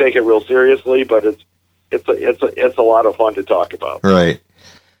we don't take it real seriously, but it's a lot of fun to talk about. Right.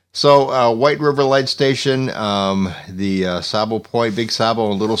 So, White River Light Station, the Sabo Point, Big Sabo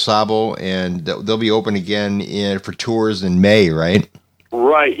and Little Sabo, and they'll be open again for tours in May, right?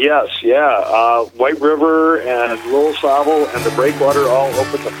 Right, yes, yeah. White River and Little Sabo and the Breakwater all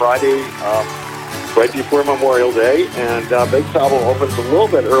open the Friday right before Memorial Day, and Big Sabo opens a little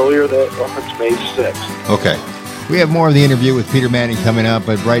bit earlier. That opens May 6th. Okay. We have more of the interview with Peter Manning coming up,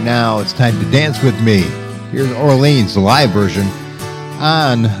 but right now it's time to dance with me. Here's Orleans, the live version,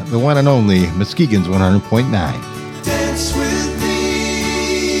 on the one and only Muskegon's 100.9. Dance with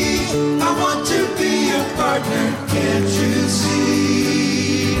me. I want to be a partner. Can't you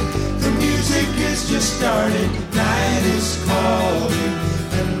see? The music is just starting. Night is calling,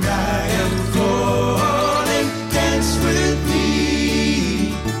 and I am falling. Dance with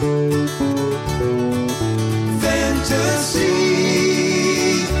me. Fantasy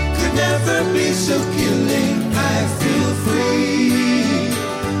could never be so killing. I feel free.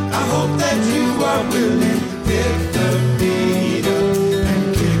 I hope that you are willing to pick the beat up and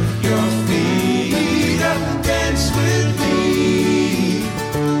kick your feet up, dance with me.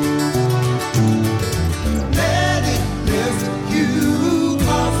 Let it lift you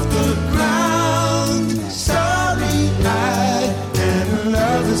off the ground. Starry-eyed and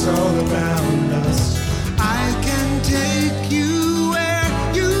love is all around us. I can take you where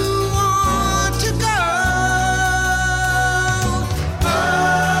you want to go.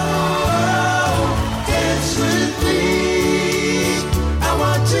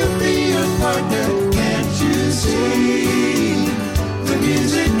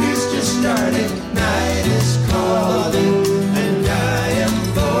 Night is calling, and I am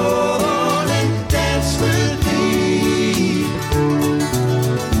falling. Dance with me.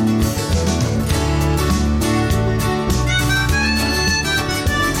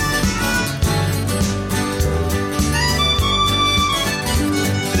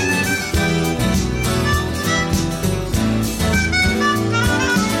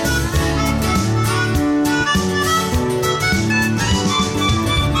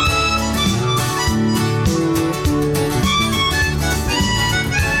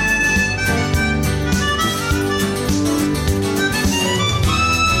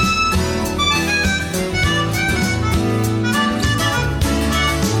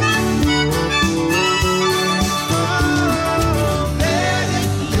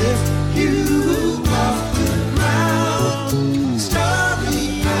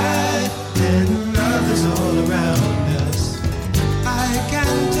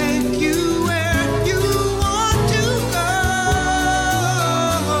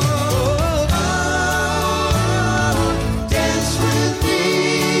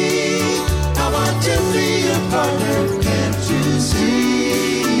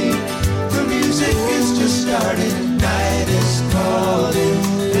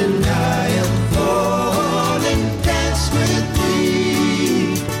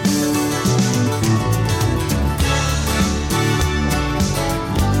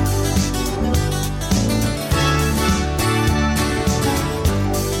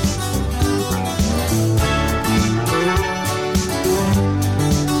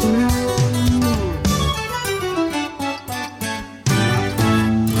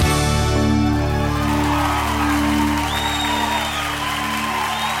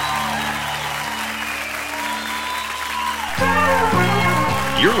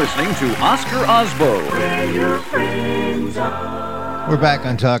 You're listening to Oscar Osbo. We're back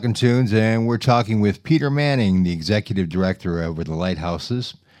on Talking Tunes, and we're talking with Peter Manning, the executive director over the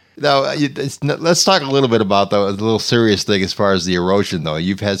Lighthouses. Now, let's talk a little bit about the little serious thing as far as the erosion, though.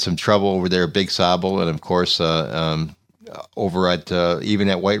 You've had some trouble over there at Big Sauble, and of course, over at even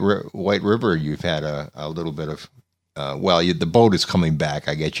at White River, you've had a little bit of. The boat is coming back.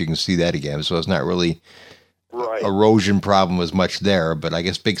 I guess you can see that again, so it's not really erosion problem as much there. But I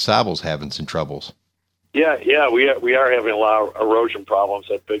guess Big Sauble's having some troubles. Yeah, we are having a lot of erosion problems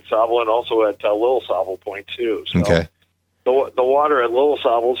at Big Sauble and also at Little Sauble Point too. So okay. The water at Little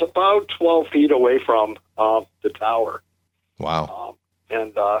Sauble is about 12 feet away from the tower. Wow.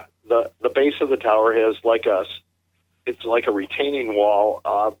 And the base of the tower has it's like a retaining wall,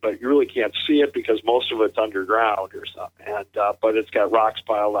 but you really can't see it because most of it's underground or something. And but it's got rocks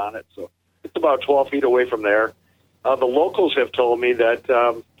piled on it, so it's about 12 feet away from there. The locals have told me that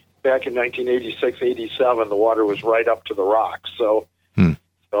back in 1986, 87, the water was right up to the rocks. So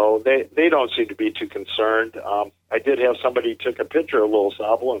they don't seem to be too concerned. I did have somebody took a picture of Little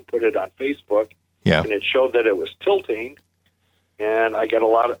Sauble and put it on Facebook, and it showed that it was tilting. And I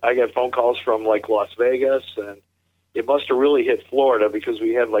got phone calls from like Las Vegas, and it must have really hit Florida because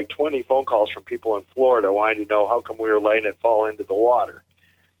we had like 20 phone calls from people in Florida wanting to know how come we were letting it fall into the water.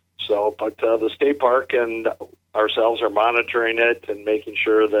 So, but the state park and ourselves are monitoring it and making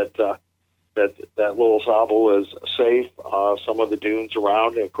sure that that Little Sauble is safe. Some of the dunes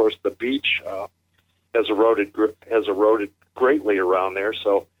around, and of course, the beach has eroded greatly around there.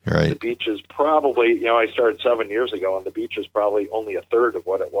 So the beach is probably, I started 7 years ago, and the beach is probably only a third of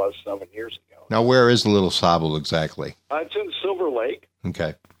what it was 7 years ago. Now, where is Little Sauble exactly? It's in Silver Lake.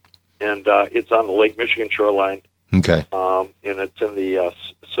 Okay. And it's on the Lake Michigan shoreline. Okay. And it's in the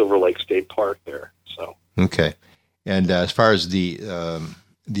Silver Lake State Park there. So. Okay. And as far as the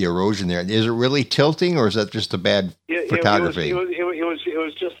erosion there, is it really tilting, or is that just a bad photography? It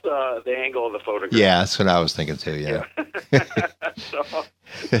was just the angle of the photograph. Yeah, that's what I was thinking too. Yeah. So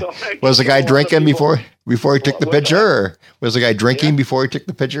was the guy drinking before he took the picture, or was the guy drinking before he took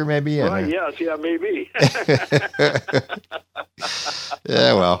the picture? Maybe. Right. Yes. Yeah. Maybe.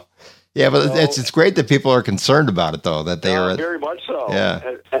 Yeah. Well. Yeah, but it's great that people are concerned about it, though. That they are very much so. Yeah.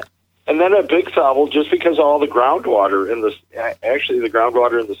 And then at Big Sauble, just because of all the groundwater the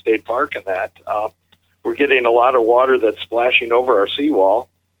groundwater in the state park and that, we're getting a lot of water that's splashing over our seawall.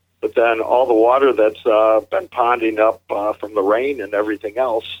 But then all the water that's been ponding up from the rain and everything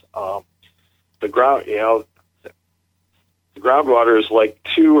else, the groundwater is like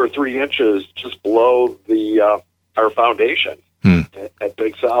 2 or 3 inches just below our foundation at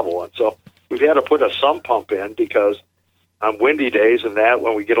Big Sauble. And so we've had to put a sump pump in because on windy days and that,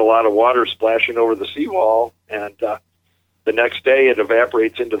 when we get a lot of water splashing over the seawall, and the next day it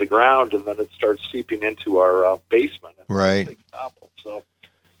evaporates into the ground, and then it starts seeping into our basement. Right. Big Sauble.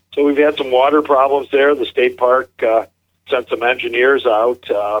 So we've had some water problems there. The state park sent some engineers out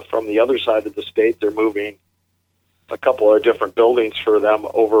from the other side of the state. They're moving a couple of different buildings for them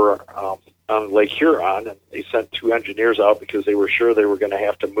over on Lake Huron, and they sent 2 engineers out because they were sure they were going to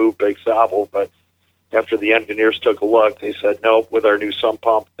have to move Big Sauble, but after the engineers took a look, they said, nope, with our new sump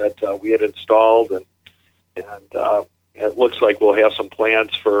pump that we had installed, and it looks like we'll have some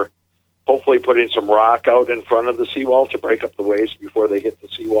plans for hopefully putting some rock out in front of the seawall to break up the waves before they hit the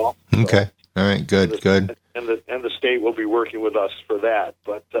seawall. Okay. All right. Good. And the state will be working with us for that.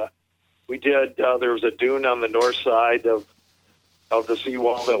 But we did, there was a dune on the north side of the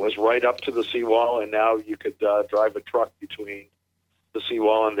seawall that was right up to the seawall, and now you could drive a truck between the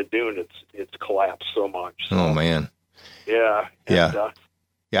seawall and the dune. It's collapsed so much. So, oh man. Yeah. Yeah.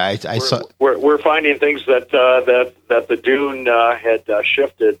 I saw. We're finding things that the dune had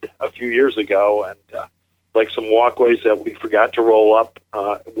shifted a few years ago, and like some walkways that we forgot to roll up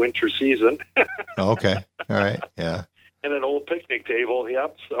winter season. Okay. All right. Yeah. And an old picnic table.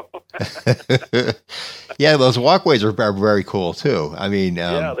 Yep. So. Yeah, those walkways are very cool too. I mean.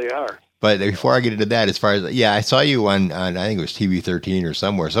 Yeah, they are. But before I get into that, as far as I saw you on I think it was TV13 or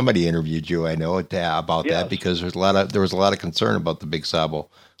somewhere. Somebody interviewed you. I know about that because there was a lot of concern about the Big Sauble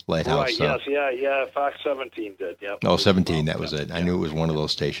Lighthouse. Right. So. Yes. Yeah. Fox 17 did. Yep. Oh, 17. That was it. I knew it was one of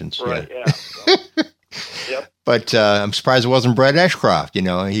those stations. Right. Yeah. So, yep. But I'm surprised it wasn't Brett Ashcroft. He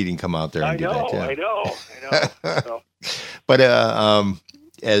didn't come out there and do that. I know. So. But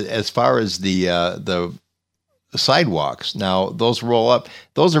as far as the sidewalks, now those roll up.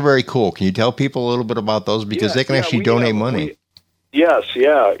 Those are very cool. Can you tell people a little bit about those because they can actually donate money? Yes.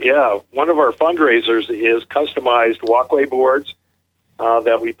 Yeah. One of our fundraisers is customized walkway boards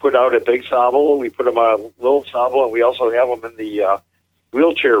that we put out at Big Sauble. We put them on Little Sauble, and we also have them in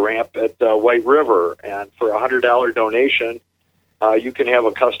wheelchair ramp at White River, and for a $100 donation, you can have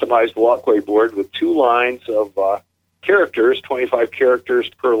a customized walkway board with 2 lines of characters, 25 characters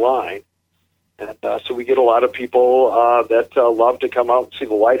per line. And so we get a lot of people that love to come out and see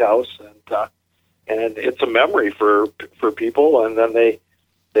the lighthouse, and it's a memory for people. And then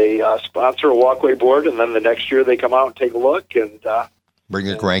they sponsor a walkway board, and then the next year they come out and take a look and bring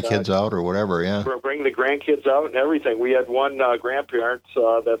the grandkids out or whatever. Yeah, bring the grandkids out and everything. We had one grandparents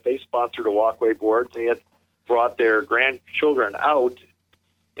that they sponsored a walkway board. They had brought their grandchildren out,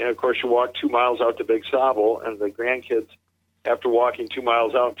 and of course you walk 2 miles out to Big Sable, and the grandkids, after walking 2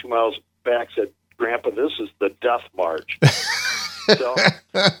 miles out and 2 miles back, said, "Grandpa, this is the death march." so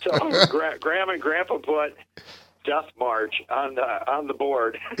Grandma and Grandpa put death march on the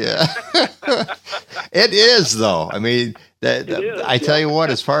board. Yeah, it is though. I mean, I tell you what,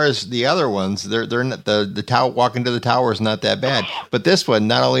 as far as the other ones, they're not, the tower, walking to the tower is not that bad. But this one,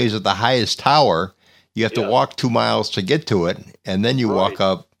 not only is it the highest tower, you have to walk 2 miles to get to it, and then you walk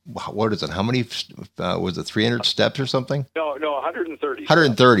up. What is it? How many was it? 300 steps or something? No, 130.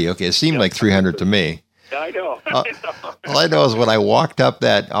 130. Okay, it seemed like 300 to me. I know. All I know is when I walked up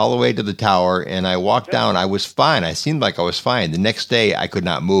that all the way to the tower and I walked down, I was fine. I seemed like I was fine. The next day, I could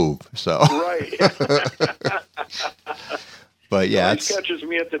not move. So right. But yeah, it catches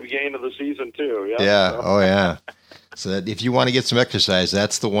me at the beginning of the season too. Yeah. Yeah. So. Oh yeah. So that if you want to get some exercise,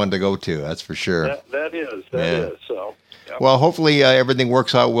 that's the one to go to. That's for sure. That is. So. Yep. Well, hopefully everything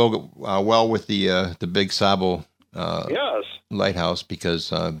works out well with the Big Sable lighthouse,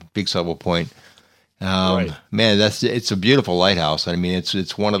 because Big Sable Point. Right. Man, it's a beautiful lighthouse. I mean,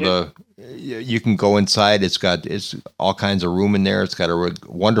 it's one of the, you can go inside. It's all kinds of room in there. It's got a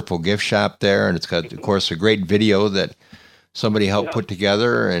wonderful gift shop there, and it's got, of course, a great video that somebody helped put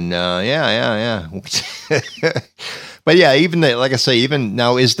together. And yeah. But yeah, even like I say, even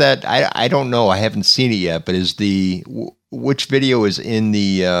now, is that I don't know. I haven't seen it yet. But is which video is in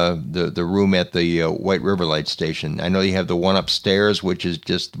the room at the White River Light Station? I know you have the one upstairs, which is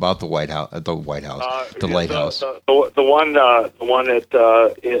just about the lighthouse, the lighthouse. The one at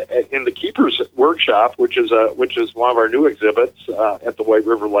in the Keeper's Workshop, which is one of our new exhibits at the White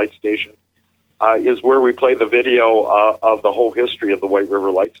River Light Station, is where we play the video of the whole history of the White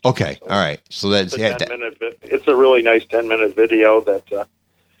River Light Station. Okay, all right. So that's it's a really nice 10-minute video that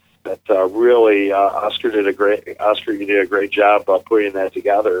really Oscar you did a great job putting that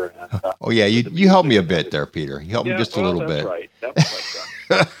together. And, you helped me a bit there, Peter. You helped me just a little bit. Right.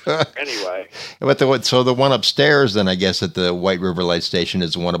 Anyway, but the one upstairs, then I guess at the White River Light Station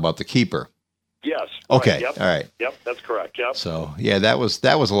is the one about the keeper. Yes. Okay. Right, yep. All right. Yep, that's correct. Yep. So yeah, that was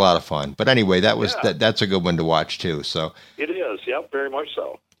a lot of fun. But anyway, that's a good one to watch too. So it is. Yep. Very much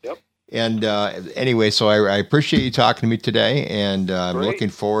so. Yep. And anyway, so I appreciate you talking to me today, and I'm looking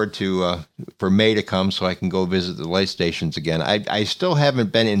forward to for May to come so I can go visit the light stations again. I still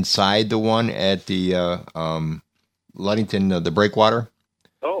haven't been inside the one at the Ludington, the breakwater.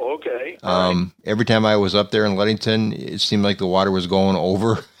 Oh, okay. Every time I was up there in Ludington, it seemed like the water was going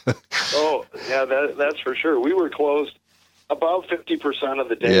over. Oh, yeah, that's for sure. We were closed about 50% of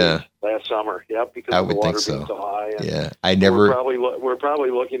the days last summer. Yep, because of the water being so high. And we're probably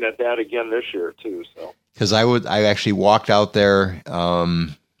looking at that again this year too. So because I actually walked out there.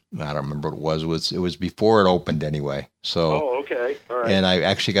 I don't remember what it was. It was before it opened anyway. So okay, all right. And I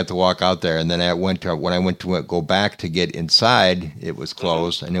actually got to walk out there, and then when I went to go back to get inside, it was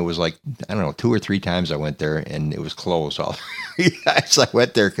closed, and it was like, I don't know, 2 or 3 times I went there, and it was closed. All I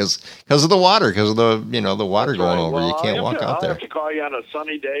went there because of the water, because of the water going over. Well, you can't walk out there. I'll have to call you on a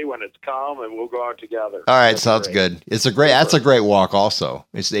sunny day when it's calm, and we'll go out together. All right, sounds good. It's a great. That's a great walk, also.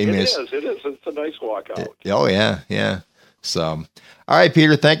 It is. It's a nice walk out. Oh yeah. So, all right,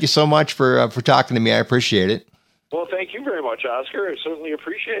 Peter, thank you so much for talking to me. I appreciate it. Well, thank you very much, Oscar. I certainly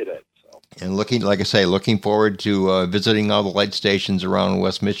appreciate it. So. And looking forward to visiting all the light stations around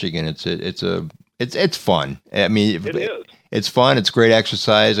West Michigan. It's fun. I mean, it is. It's fun. It's great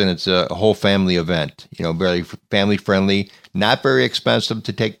exercise, and it's a whole family event. Very family friendly, not very expensive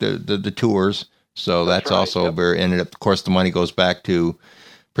to take the tours. So that's right. Also very. And of course, the money goes back to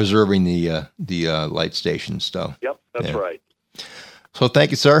preserving the light stations. So. Yep, that's right. So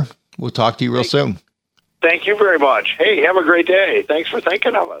thank you, sir. We'll talk to you real soon. Thank you very much. Hey, have a great day. Thanks for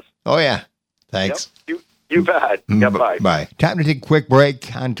thinking of us. Oh, yeah. Thanks. Yep, you bet. Yep, bye. Bye. Time to take a quick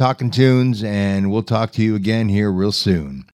break on Talking Tunes, and we'll talk to you again here real soon.